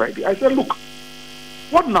students last Friday, I said, look,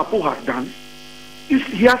 what Napo has done is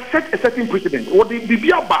he has set a certain precedent. Or the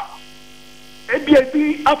Bibiaba,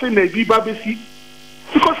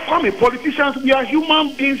 because Kwame, politicians, we are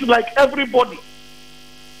human beings like everybody.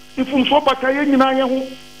 But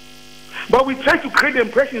we try to create the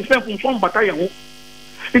impression from Batayan.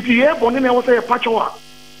 If you hear Bonin, I was a patchoa.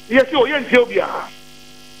 Yes, you are Ethiopia.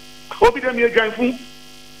 Obidem Yagan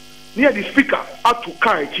near the speaker at to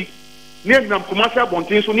Kaiji, near Namkumasa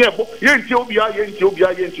Bontin, so near Ethiopia,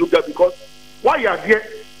 because why are there?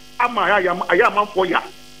 I am for ya.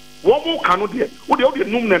 One more cannot there. What the other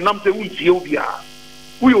noon and Namte Ethiopia?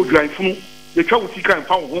 We will drive from the Chawutika and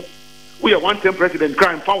found. We are 1-10 president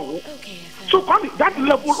crime found. So that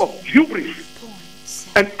level of hubris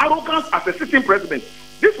and arrogance as a sitting president,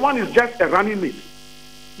 this one is just a running mate.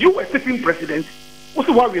 You were sitting president. What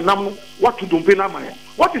to do?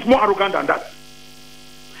 What is more arrogant than that?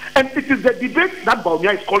 And it is the debate that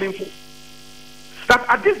Baumia is calling for. That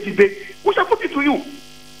at this debate, we shall put it to you.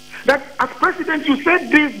 That as president, you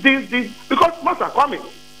said this. Because Master Kwame,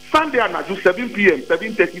 Sunday and 7 p.m.,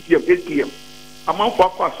 7:30 p.m., 8 p.m. Among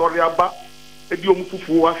Papa, sorry, Abba, a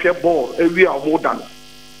Diomufu, a fair ball, a real more than.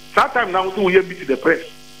 That time now, we have meet the press.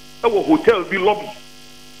 Our hotel be lobby.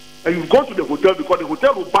 And you've gone to the hotel because the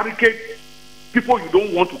hotel will barricade people you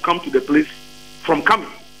don't want to come to the place from coming.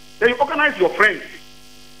 Then you organize your friends.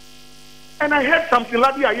 And I heard something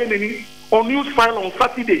like that on news file on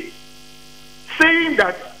Saturday saying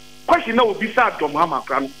that question will be sad Domhama.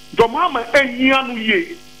 Domhama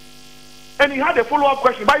and he had a follow-up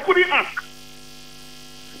question, but he couldn't ask.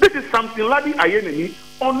 This is something Ladi Ayeneni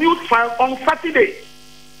on news file on Saturday.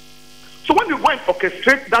 So when you go and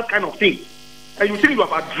orchestrate that kind of thing, and you think you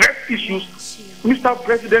have addressed issues, Mr.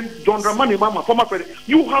 President John Dramani Mahama, former president,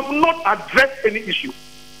 you have not addressed any issue.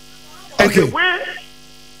 And the way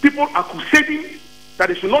people are crusading that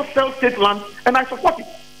they should not sell state land, and I support it,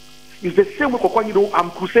 is the same way I'm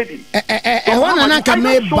crusading.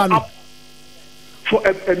 for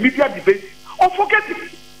a media debate, or forget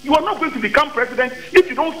it. You are not going to become president if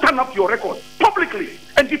you don't stand up to your record publicly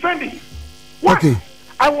and defend it. Why? Okay.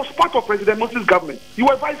 I was part of President Moses' government. You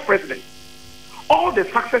were vice president. All the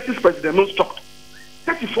successes President Moses stopped.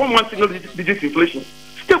 34-month single-digit inflation,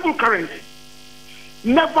 stable currency.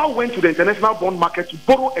 Never went to the international bond market to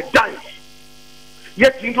borrow a dime.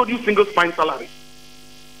 Yet he introduced single spine salary.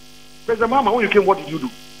 President Mahama, when you came, what did you do?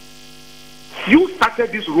 You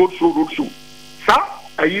started this roadshow. Sir,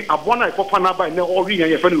 I want to pop another and all read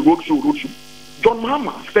and roadshow. John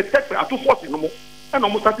Mahama, spectator at 240 no more, and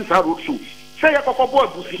almost started a roadshow. Say a papa boy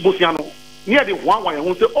Busiano, near the one why I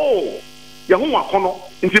won't say, oh, Yahuma Kono,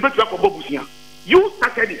 in Tibet Busian. You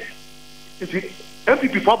started it.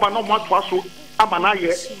 MPP for no much faso,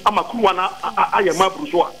 Amanaye, Amakuana, Ayama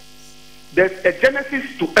Brusoa. There's a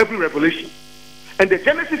genesis to every revelation. And the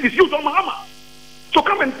genesis is you, John Mahama. So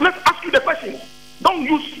come and let's ask you the question. Don't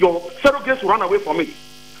use your surrogates to run away from it.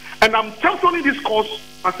 And I'm championing this cause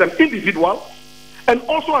as an individual and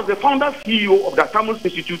also as the founder CEO of the Tamil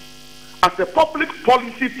Institute, as a public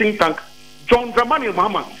policy think tank. John Dramani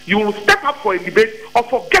Mahama, you will step up for a debate or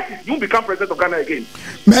forget it. You will become president of Ghana again.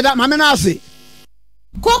 Madam Mamenasi.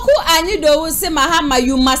 Koku Anido will say, Mahama,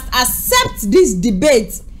 you must accept this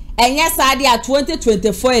debate. And yes, I at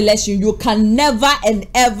 2024 election, you can never and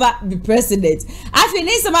ever be president. I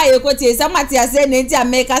finish my equity. Somebody has said, Nature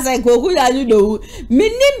makers and Koku Anido.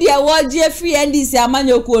 Minim the award Jeffrey and this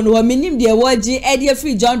Yamanoko, or minim the award Eddie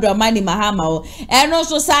Free John Dramani Mahama. And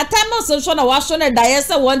also, Satamo Social Washon and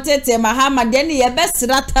Diasa wanted Mahama, then he best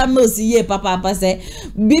Ratamos ye, Papa say.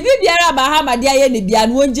 Bibi Biara Mahama, dear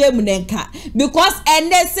Bian, one Jemunenka. Because,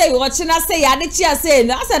 and they say, watching us say, Adichia say,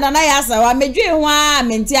 no, I said, and I asked, I made you one,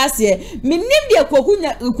 minim de koku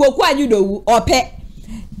anyudo ope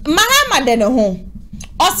Mahama de no ho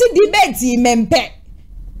osi debate mempe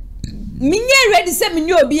minye ready say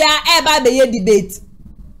minye obia e ba be ye debate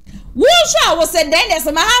wo sha wo say then there's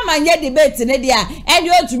Mahama nye debate ne dia and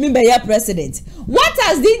you to me be ye president. What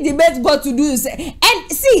has this debate got to do?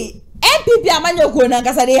 And see MPP amanyoko na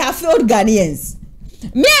nkasa, they have failed Ghanaians.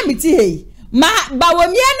 Me amiti hey ba wo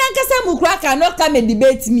mi anankasa mukura cannot come and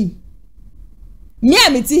debate me. The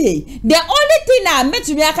only thing I met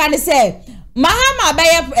to me I can say Mahama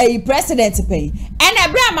buy a president pay and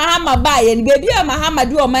Abraham Mahama buy and baby Mahama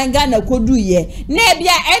do my Ghana could do ye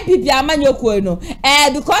nebia MPP amanyoko no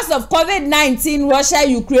because of COVID-19 Russia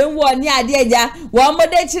Ukraine war near deja one more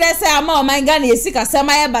day chile say ama my Ghana yesika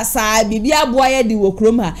sama basa bibia boye di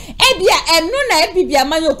wokroma ebia eno na MPP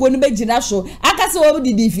amanyoko no begina show akase wo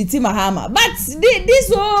di defeat Mahama but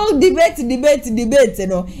this whole debate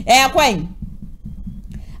no kwan.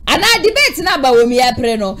 And I debate na bawomi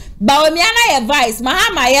preno bawomi na ye vice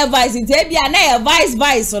Mahama ye vice intebia na ye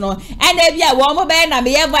vice no and ebia wo mo be na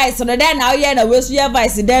me ye vice no then now ye na we so ye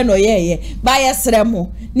vice then no ye ba ye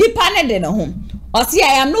sremo nipa ne de no ho o say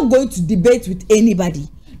I am not going to debate with anybody.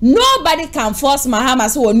 Nobody can force Mahama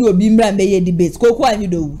so woni obi mra me ye debate koku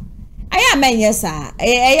anyudo aya menye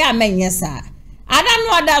sa I don't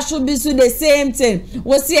know that should be so the same thing.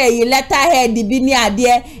 We see a letter head the bini adie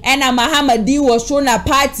and a Mahama D was shown a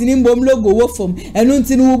party in bomb logo wofum and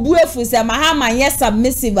until Ubuefu say Mahama yes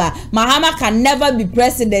submissive. Mahama can never be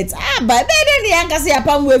president. But then the yanka say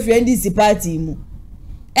upon with your NDC party mu.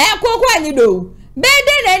 Koko anyudo.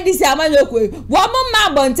 Better than this amanyoko. Woman ma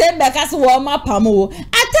bonten because woman pamo.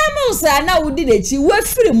 Atamo say na udi de chi we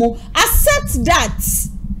free mu. Accept that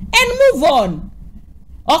and move on.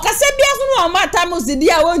 Okasebia so no matamos de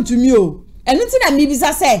dia want to me o enu ti na mi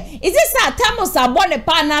bisa say is it say tamos abone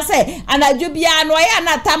pa na say anadwobia no ya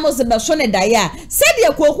na tamos be so ne daya said ye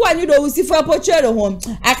koku anyu do usi for pochero home.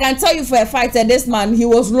 I can tell you for a fact that this man he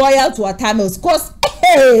was loyal to Atamos cause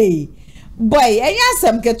hey boy eya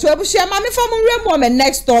sam ke to abushia ma me fam remo me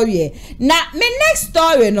next story na me next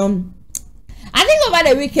story no I think over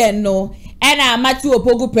the weekend no and Matthew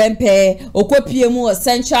Opogu Prempe, Okopiemu,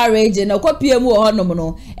 Central Region, Okopiemu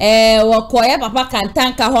Honom, Wakoya Papa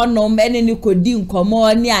Kantanka Honom, and you could do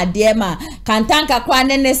Komo near Dema, Kantanka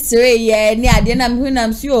Kwane necessary, near Denam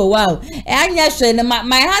Hunam, so wow. And yes,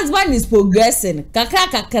 my husband is progressing.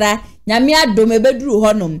 Kakakakra, Namia Domebedru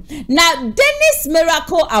Honom. Now, Dennis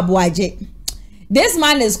Miracle Abuaje. This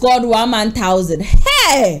man is called 1,000.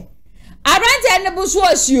 Hey! I ran to the bush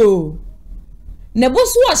wash you.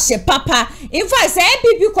 Nebus was papa. In fact, say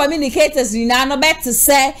MPP communicators in no better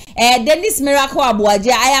say Dennis Miracle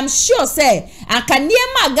Abuaje. I am sure say anka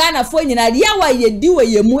niema Ghana fo nyina dia wa yedi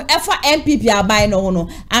we yemu efa MPP aban no ho no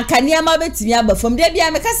anka niema betimi aba fam de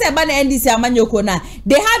bia me ka se ba na NDC amanyoko na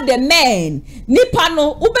they have the men nipa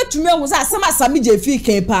no ubetumi ho sa Sami Jefi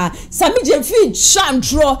kepa Sami Jefi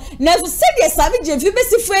chantro na so se de Sami Jefi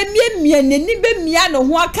besifo emie nani be mia no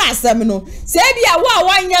ho aka asem no se bia wa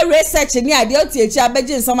wanya research ni ade otiechi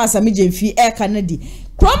abeje Sami Jefi e Canada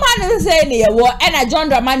Kroma say ne wo na John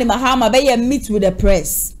Dramani Mahama be meet with the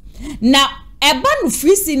press. Now eba no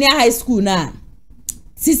free senior high school na.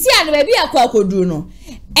 Sisi anu be akoduru no.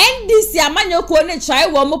 NDC amanyoko ne try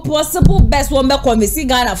wo possible best wo be convince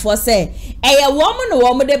Ghana for say eye wo no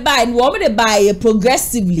wo de buy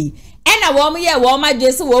progressively. Ena wo ye wo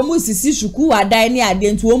jese wo sisi shuku adan ni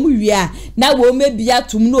ade nti wo wi a na wo bia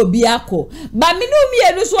tum no obi akọ ba me no mi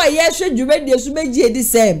enu so ye hwe dwumade so beji edi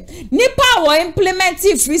sem nipa wo implement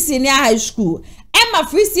free senior high school Emma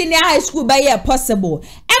free senior high school by year possible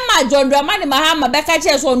Emma John Dramani Mahama beka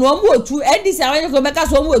che so no mu otu NDC awon ko beka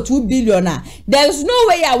so mu 2 billion there is no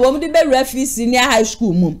way a wo be free senior high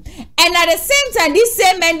school mu and at the same time this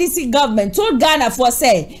same NDC government told Ghana for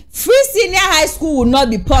say free senior high school will not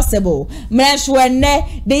be possible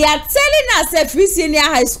menshwenne they are telling us say free senior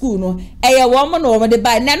high school no eye woman no de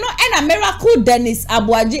buy na no and a miracle Dennis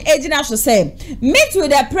Abuaji agent so say meet with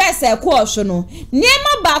the press e ko no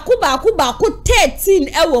niema baako 13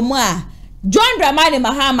 ewo mu a John Dramani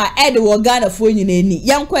Mahama ede wo Ghana fo nyina ni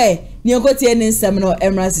yankwe ni enkotie ni nsem no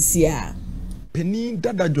emra sisia Penny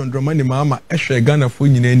dada John Dramani Mahama ehwe Ghana fo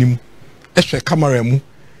nyina anim ehwe camera mu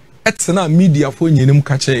etena media fo nyina mu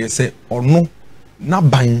ka che say ono na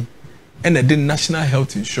ban ene de national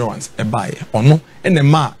health insurance e buy ono ene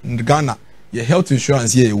ma Ghana ye health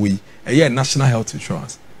insurance ye we ye national health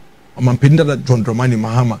insurance o man penny dada John Dramani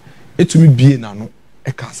Mahama etumi bie na no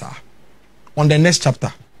e kasa on the next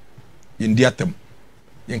chapter yen diatem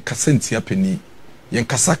yen kasentia Penny yen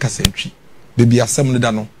kasa kasentwi de bia asem no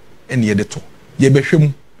da no ene ye de to ye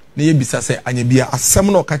behwem na ye bisa se anya bia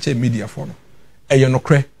asem no ka che media for no eye no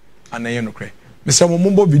kre ana ye no kre mese mo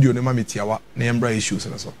mombo video ne ma metiawa na ye mbra issues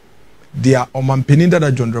na so dia o man Penny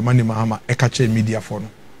dada John Dramani Mahama e ka che media for no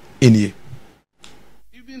enie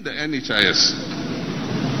even the NHIS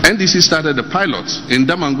NDC started the pilot in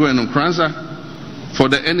Damango and Nkranza for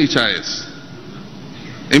the NHIS.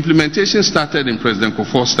 Implementation started in President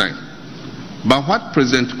Kufuor's time. But what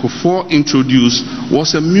President Kufuor introduced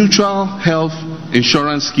was a mutual health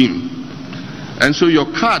insurance scheme. And so your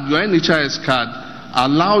card, your NHIS card,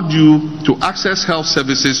 allowed you to access health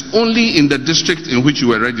services only in the district in which you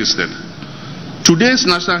were registered. Today's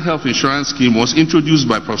National Health Insurance Scheme was introduced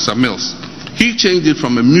by Professor Mills. He changed it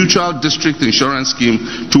from a mutual district insurance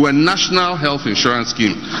scheme to a national health insurance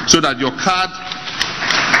scheme so that your card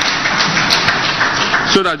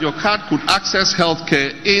could access health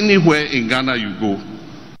care anywhere in Ghana you go.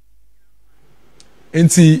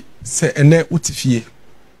 Enti se ene utifie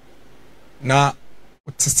na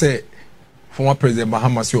utse former President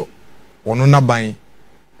Mahama so ono na ban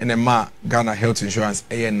ene ma Ghana health insurance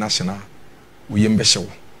national we mbehyew.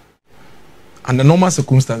 Under normal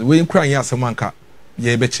circumstances we nkran ya asemanka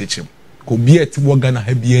ye be chechim ko bia ti wo Ghana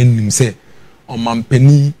ha bia nim se o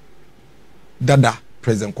mampani dada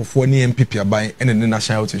President Kufuor ni MPP aban and the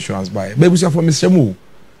national health insurance buy baby for Mr. Mu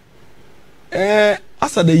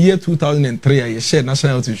after the year 2003 I share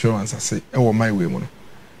national health insurance as e wo my way mo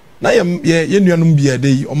na ye nuanum bia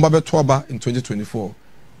dey o mba beto aba in 2024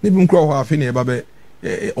 ne bi nkro ho afi na e ba be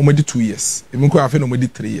o medi 2 years e bi nkro afi na o medi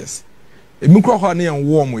 3 years e bi nkro ho na ye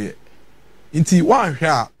wo mo ye nti wan hwe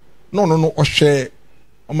a no o hwe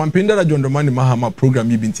o mampenda John Dramani Mahama program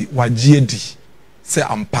bi nti wagye di se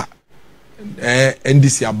ampa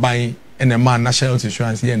NDC are buying and a man national health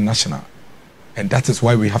insurance here national, and that is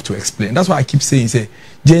why we have to explain. That's why I keep saying, say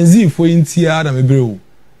Gen Z for Intia na mebro,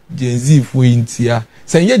 Gen Z for Intia.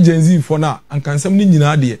 Say ye Gen Z for now, and can some ni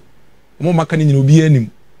na de. Omo makani ni obi anim,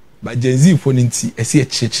 but Gen Z for Inti esi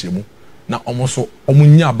church mu. Na omo so omo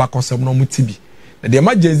nya abakosem no omo tibi. Na de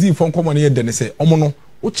ma Gen Z for come na ye de say omo no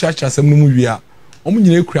o church asem no mu wi a, omo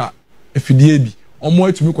nyina ekura afidie bi. Omo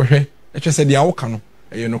atumi kohwe, etwe se de a wo ka no,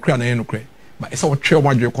 e no kra na ye no kra. But it's our trail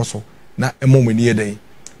one koso na a moment near day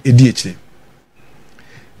a DH.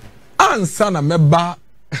 And son of meba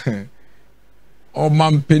or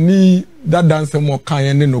Penny that dance more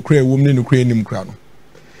kind no cray woman no cray him crown.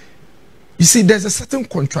 You see, there's a certain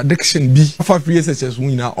contradiction be 5 years as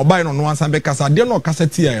winner or buying on one side because I did not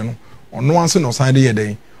cassette here on no one no side a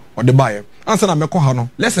day or the buyer. Answer na meko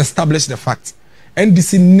hano. Let's establish the fact.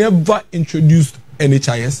 NDC never introduced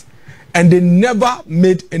NHIS. And they never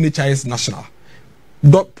made NHIS national.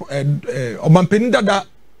 Obampeni dada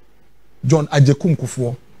John Ajekum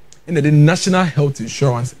Kufuor in the national health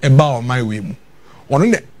insurance about my way mu ono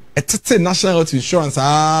ne etete national health insurance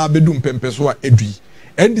bedum pempe so a edui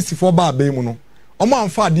NDC for ba be mu no omo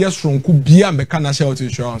amfa ade soronku bia meka national health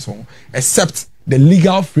insurance on except the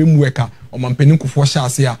legal framework omo mpanin kufo sha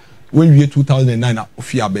ase a when we 2009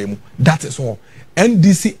 ofia ba mu. That is all.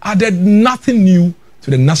 NDC added nothing new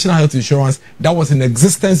to the national health insurance that was in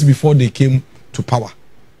existence before they came to power.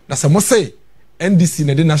 That's a must say NDC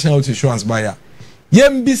na the national health insurance buyer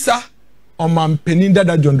yembisa oman peninda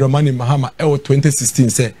da John Dramani Mahama 2016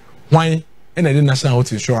 say why na the national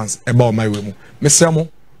health insurance about my way mu mesramo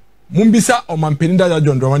mumbisa oman peninda da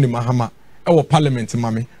John Dramani Mahama parliament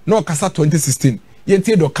mame no kasa 2016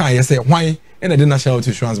 yentie do kan ye say why na the national health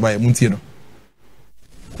insurance buyer muntie no.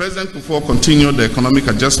 President Kufuor continued the economic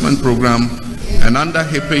adjustment program and under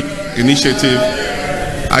HIPIC initiative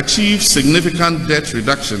achieved significant debt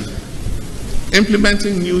reduction,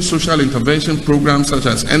 implementing new social intervention programs such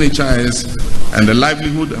as NHIS and the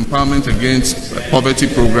Livelihood Empowerment Against Poverty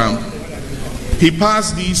program. He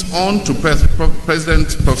passed these on to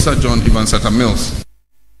President Professor John Ivansata Mills.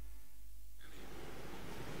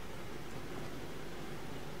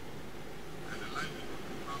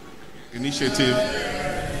 Initiative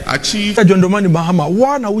achieved John Dramani Mahama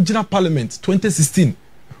one original parliament 2016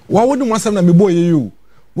 wa wodi mwasam na mebo yeyu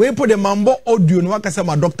we put the mambo audio no wakasa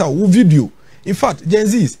ma doctor wo video. In fact Gen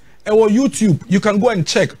Z's or YouTube you can go and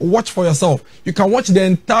check, watch for yourself. You can watch the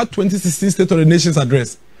entire 2016 State of the Nation's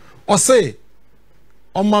address or say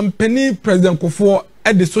on penny President Kufuor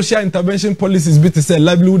at the social intervention policies bit to say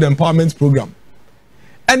livelihood empowerment program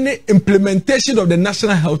and the implementation of the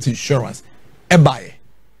national health insurance ebaye.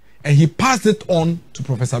 And he passed it on to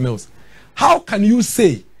Professor Mills. How can you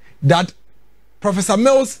say that Professor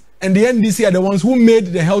Mills and the NDC are the ones who made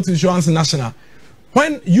the health insurance national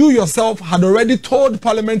when you yourself had already told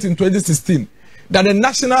Parliament in 2016 that the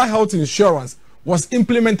national health insurance was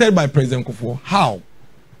implemented by President Kufuor? How?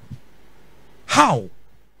 How?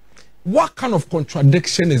 What kind of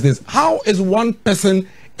contradiction is this? How is one person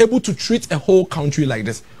able to treat a whole country like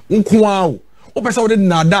this? Unkwao. O pesa wode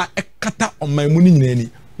nada ekata on my money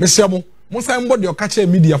nyeni. Mesiamo, monsa mbodi o kache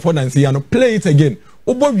media for nansi ano play it again.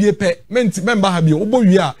 Obo wie pe member ha bi obo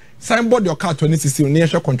wie a signboard your car 2016 near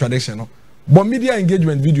contradiction no. But media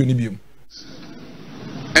engagement video ni biom.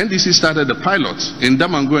 NDC started the pilot in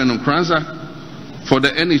Damango and Nkranza for the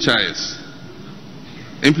NHIS.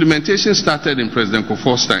 Implementation started in President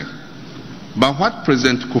Kufuor's time. But what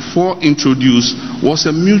President Kufuor introduced was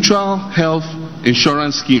a mutual health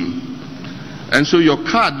insurance scheme. And so your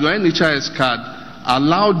card, your NHIS card,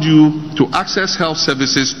 allowed you to access health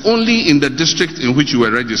services only in the district in which you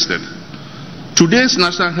were registered. Today's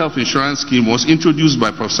national health insurance scheme was introduced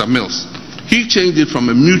by Professor Mills. He changed it from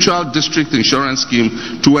a mutual district insurance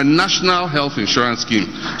scheme to a national health insurance scheme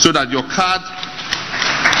so that your card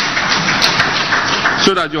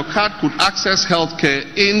could access health care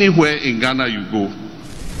anywhere in Ghana you go.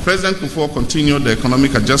 President Kufuor continued the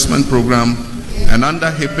economic adjustment program and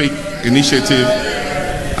under HIPIC initiative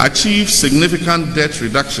achieved significant debt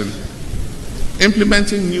reduction,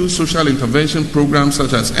 implementing new social intervention programs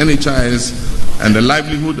such as NHIS and the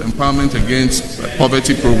Livelihood Empowerment Against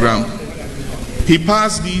Poverty program. He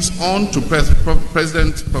passed these on to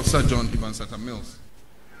President Professor John Ivansata Mills.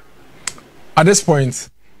 At this point,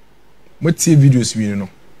 what see videos we know?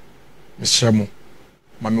 Mishamo,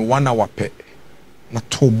 mami 1 hour pe na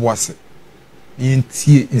toboase.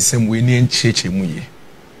 Yintie in some way ni encheche muye.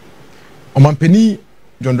 Omampeni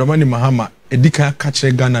John Dramani Mahama edika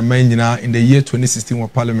kache Ghana man in the year 2016 when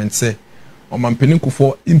Parliament say Omampeni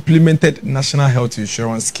Kufuor implemented national health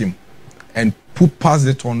insurance scheme and passed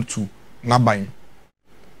it on to Nabain.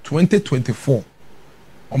 2024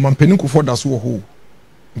 Omampeni Kufuor das wo ho.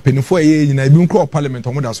 Mpenifo ye nyina ebi nkro Parliament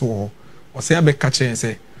omo das wo ho. O say be kache and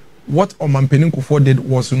say what Omampeni Kufuor did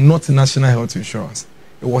was not national health insurance.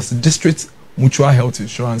 It was district mutual health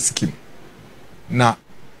insurance scheme. Now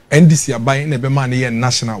NDC are buying a money and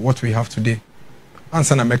national what we have today.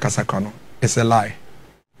 Answer na meka sakano. It's a lie.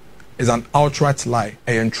 It's an outright lie.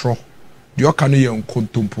 Ayentro. The okano ye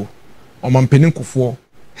nkontompo. Omampeni Kufuor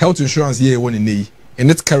health insurance ye won in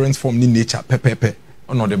its current form ni nature pepepe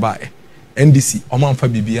ono de buy. NDC omanfa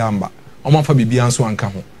bibia amba. Omanfa bibia nso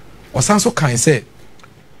anka ho. Osanso kan say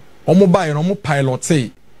omo buy no mo pilot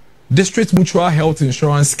say district mutual health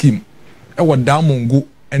insurance scheme e wa Damongo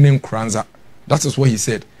and Nkranza. That is what he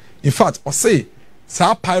said. In fact, or say,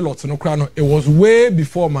 sa pilot no krano, it was way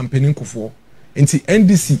before Omampeni Kufuor. Into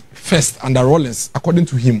NDC first under Rollins, according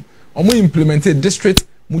to him, Omo implemented district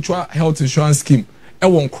mutual health insurance scheme.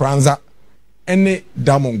 Ewon Nkranza, ene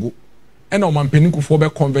Damongo. and on Mampeniku for be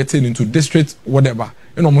converted into district whatever,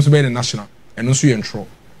 and almost be the national, and also you intro,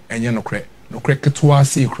 and you no crack to our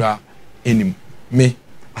secret enim. Me,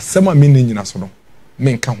 a summer meaning in us,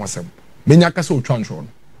 men come was them. Menyaka so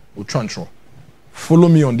transfer. Follow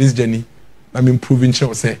me on this journey. I'm improving.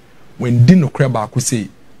 Shall say when Dino Creba could say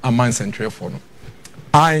a man central for no.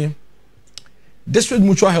 I district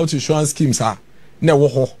mutual health insurance schemes are ne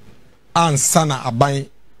woho and sana aban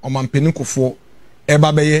on Mampeniku for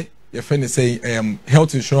Ebabeye. Your friend is saying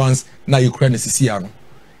health insurance na Ukraine is no.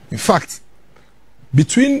 In fact,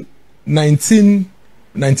 between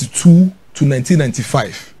 1992 to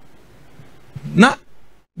 1995, na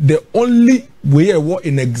the only way war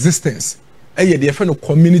in existence is the friend of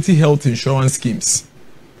community health insurance schemes.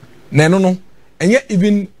 No, and yet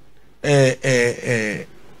even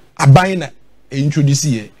abina introduce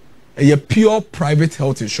here a pure private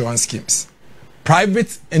health insurance schemes,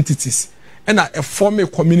 private entities, and a former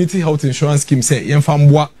community health insurance scheme say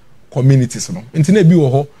yemfamboa communities no. Intine bi wo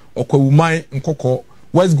ho okwawumai nkoko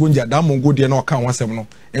West Gonja Damongo de no kan wasem no.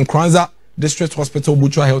 In Kranza District Hospital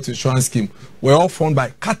Mutual Health Insurance Scheme were all formed by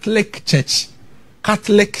Catholic Church. In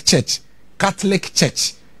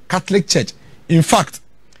fact,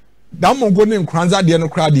 Damongo in Kranza de no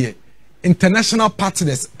crowd international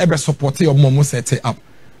partners ever supported your momo set up.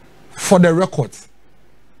 For the record,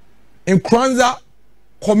 in Kranza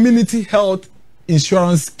Community Health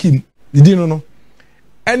Insurance Scheme, did you know?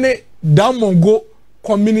 Any Damongo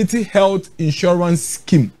Community Health Insurance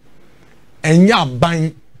Scheme, and ya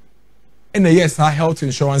buying in a yes, our health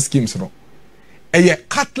insurance schemes, no. A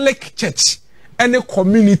Catholic Church, any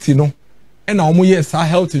community, no, and our yes, our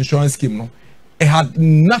health insurance scheme, no. It had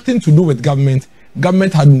nothing to do with government.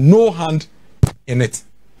 Government had no hand in it.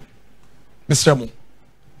 Mr. Mo,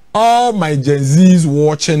 all my Gen Zs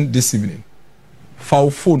watching this evening,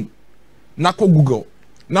 foul phone, Nako Google,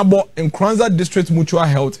 Nabo in Kranza District Mutual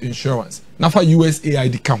Health Insurance, Nafa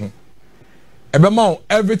USAID Kaho. Ebema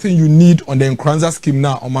everything you need on the Nkranza scheme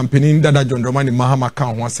now on Mampenin Dada John Dramani MAHAMA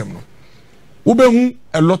Kaho Wasemno. Ubehu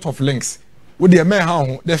a lot of links. With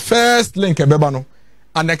the first link ebeba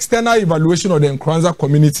an external evaluation of the Nkranza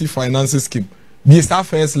Community Financing Scheme. Be our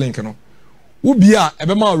first link no. Ubia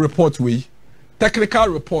ebema report we technical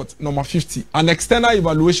report number 50. An external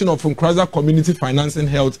evaluation of Nkranza Community Financing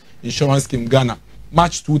Health Insurance Scheme Ghana,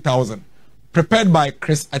 March 2000. Prepared by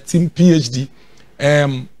Chris Atim PhD,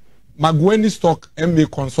 Magweni Stock MA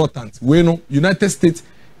consultant, United States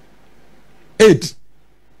Aid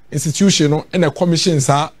Institution and a commission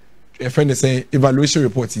a friend saying evaluation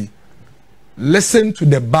report. Listen to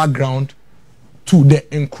the background to the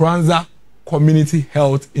Nkranza Community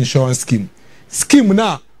Health Insurance Scheme. Scheme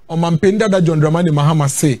now on Mampenda that John Dramani MAHAMA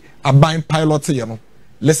say a buying pilot.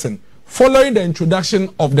 Listen, following the introduction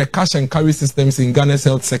of the cash and carry systems in Ghana's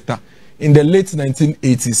health sector in the late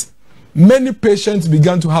 1980s, many patients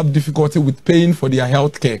began to have difficulty with paying for their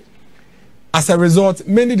health care. As a result,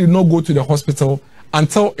 many did not go to the hospital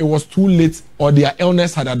until it was too late or their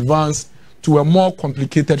illness had advanced to a more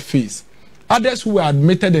complicated phase. Others who were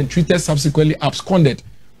admitted and treated subsequently absconded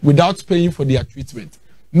without paying for their treatment.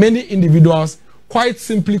 Many individuals quite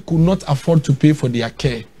simply could not afford to pay for their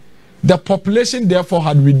care. The population therefore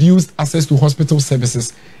had reduced access to hospital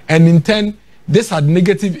services, and in turn, this had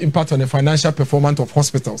negative impact on the financial performance of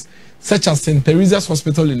hospitals, such as St. Teresa's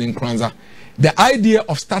Hospital in Nkranza. The idea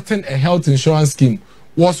of starting a health insurance scheme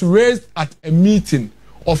was raised at a meeting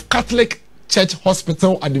of Catholic Church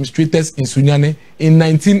Hospital administrators in Sunyane in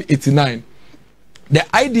 1989.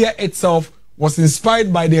 The idea itself was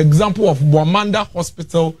inspired by the example of Bwamanda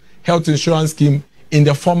Hospital Health Insurance Scheme in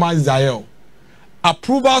the former Zaire.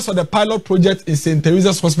 Approvals for the pilot project in St.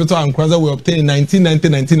 Teresa's Hospital and Nkranza were obtained in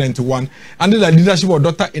 1990-1991 under the leadership of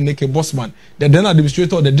Dr. Eneke Bosman, the then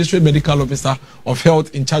administrator of the District Medical Officer of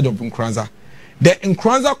Health in charge of Nkranza. The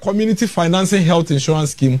Nkranza Community Financing Health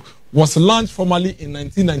Insurance Scheme was launched formally in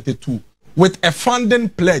 1992 with a funding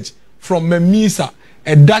pledge from MEMISA,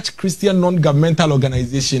 a Dutch Christian non-governmental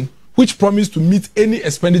organization, which promised to meet any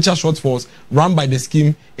expenditure shortfalls run by the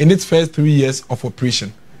scheme in its first 3 years of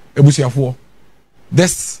operation. Ebusiafo.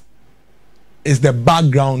 This is the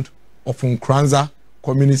background of Nkranza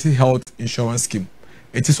Community Health Insurance Scheme.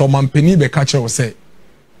 It is Omampeni Bekache say,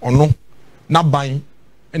 or no, not buying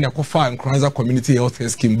and a Kofa Nkranza Community Health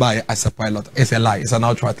Scheme by as a pilot. It's a lie, it's an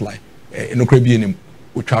outright lie. No Caribbean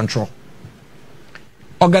Utrancho.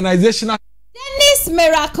 Organizational Dennis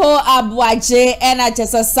Miracle Abwaje and I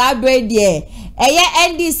just a sabre dear.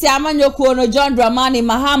 NDC amanyoko no John Dramani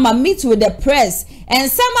Mahama meet with the press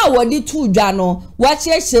and sama wodi tu dwano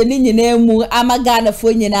wachiche ni nyina mu amagana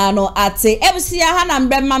fo nyina no ate ebsia ha na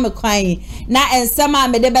mbema me kwan na ensama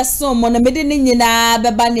me de beso mo na me de ni nyina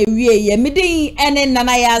beba na wie ye me de ene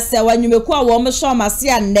nana ya se wanwumeku a wo mo sho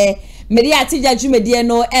mase ande Media atija jumedie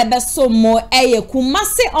no ebeso mo eye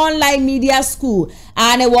Kumasi Online Media School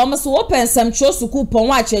ane wo so open some cho school pon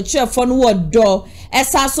wa cheche fo no wodo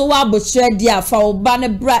esa so wa bochre dia fa oba ne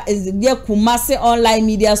bra de Kumasi Online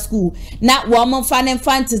Media School na wo mo fa ne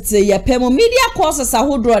fantete ye pemo media courses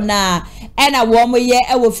ahodro na ena wo mo ye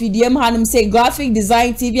e wo fidiem hanum say graphic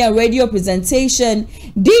design, TV and radio presentation,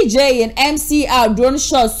 DJ and MCR, drone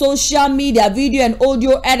shot, social media, video and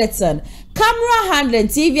audio editing, camera handling,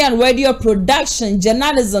 TV and radio production,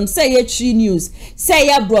 journalism, say ye tree news, say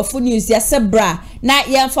ye brofu news, ye se bra, na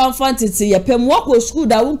ye fan titi ye pem wako school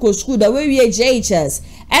da wunko school da we JHS,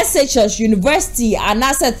 SHS, university, and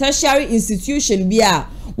as a tertiary institution bia,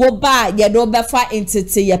 wo ba ye do befa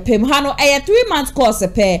entity ye pem hano a 3-month course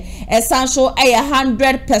pe, essential a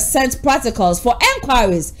 100% practicals. For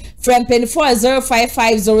enquiries, from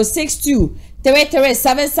 24055062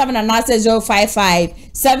 3377 and answer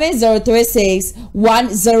 055-7036-109. One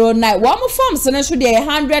more form so should be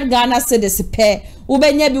 100 Ghana cedis per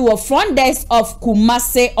ubenya bi wo front desk of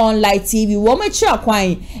Kumasi Online TV. Woman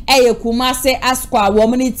chakwan eye Kumasi Asqua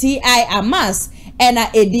woman TI Amas ena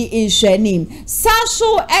edi inhwanim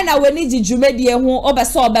sasho ena weni jijumedie ho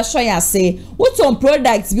obeso obehwe yase wuton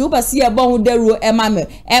products bi obese ye bo ho daru ema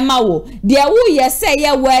wo de wo ye say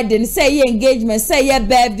ye wedding, say ye engagement, say ye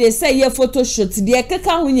birthday, say ye photo shoot de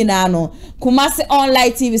keka ho nyina no Kumasi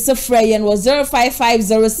Online TV so freyen was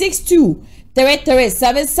 055062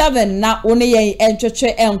 3377 na one yen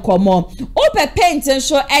entwetwe enkomo ope paint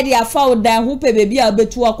nso edi afawo dan ho pe bebi a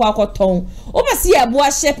betu akwakoton obese ye bo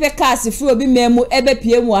ahyepe cars fu obi memu ebe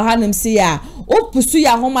pie mu hanom si ya opusu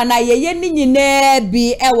ya homa na ye ni nyina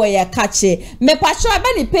bi ewe ye kache me pacho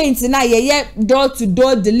abani paint na ye door to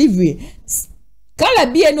door delivery kala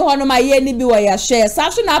bie no hono ma ye ni bi wo ya share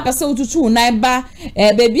saso na apese ututu nan ba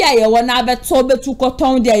bebi a ye wo na abeto betu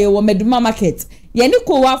koton dia ye wo meduma market Yeni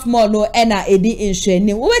ko waf mo no ena edi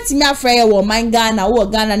inhwani wo wetimi afra ye wo man Ghana wo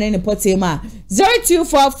Ghana ne potema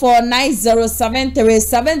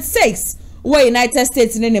 0244907376 wo United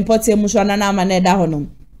States ne potemu so na na ma na da hono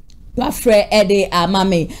wafre ede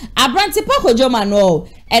amame abranti pakojo manuel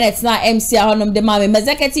and it's not MC honom de mame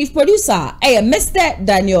executive producer Mr.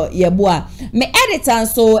 Daniel Yeboa me editor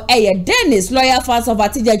so Dennis lawyer fans of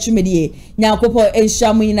Atija Chumedie nyankopo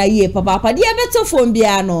enshamu na ye papa de beto phone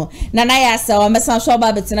bia no na na ya sa wa mesan so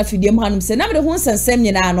ba betina fidiem hanum se na me de hu nsensem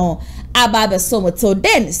nyina no aba be so moto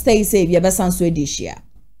then stay safe ye besan so edishia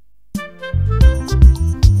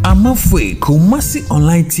Amafwe Kumasi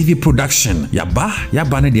Online TV production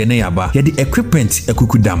yaba ne de na yaba ye de equipment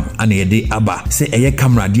ekukudam ana ye de aba se eye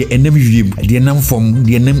camera de enam wiem de nam fom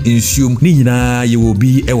de enam ensuom ni nyina ye wo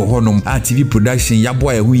bi e wo honom a TV production yabo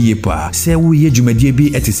a hu ye pa se wo ye dwumadie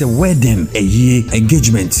bi ete se wedding eye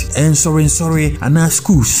engagement and sorry ana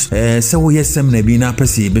schools se wo ye seminar bi na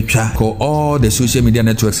pese betwa ko all the social media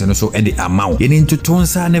networks no so e de amaw ye ni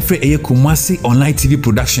ntotonsa na fre eye Kumasi Online TV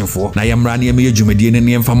production for na yamra na ye dwumadie ne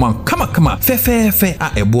Kama fe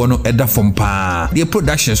a ebo no eda from pa the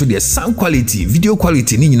production so the sound quality video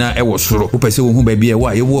quality ni nyina e wo soro wo pese wo hu ba bia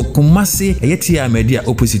wa ye wo Kumasi eyetia media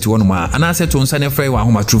opposite one ma anase to nsa ne frɛ wa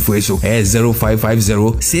homa trufo so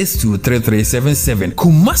 0550623377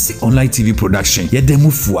 Kumasi Online TV production ye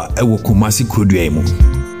demufua e wo Kumasi kodua mu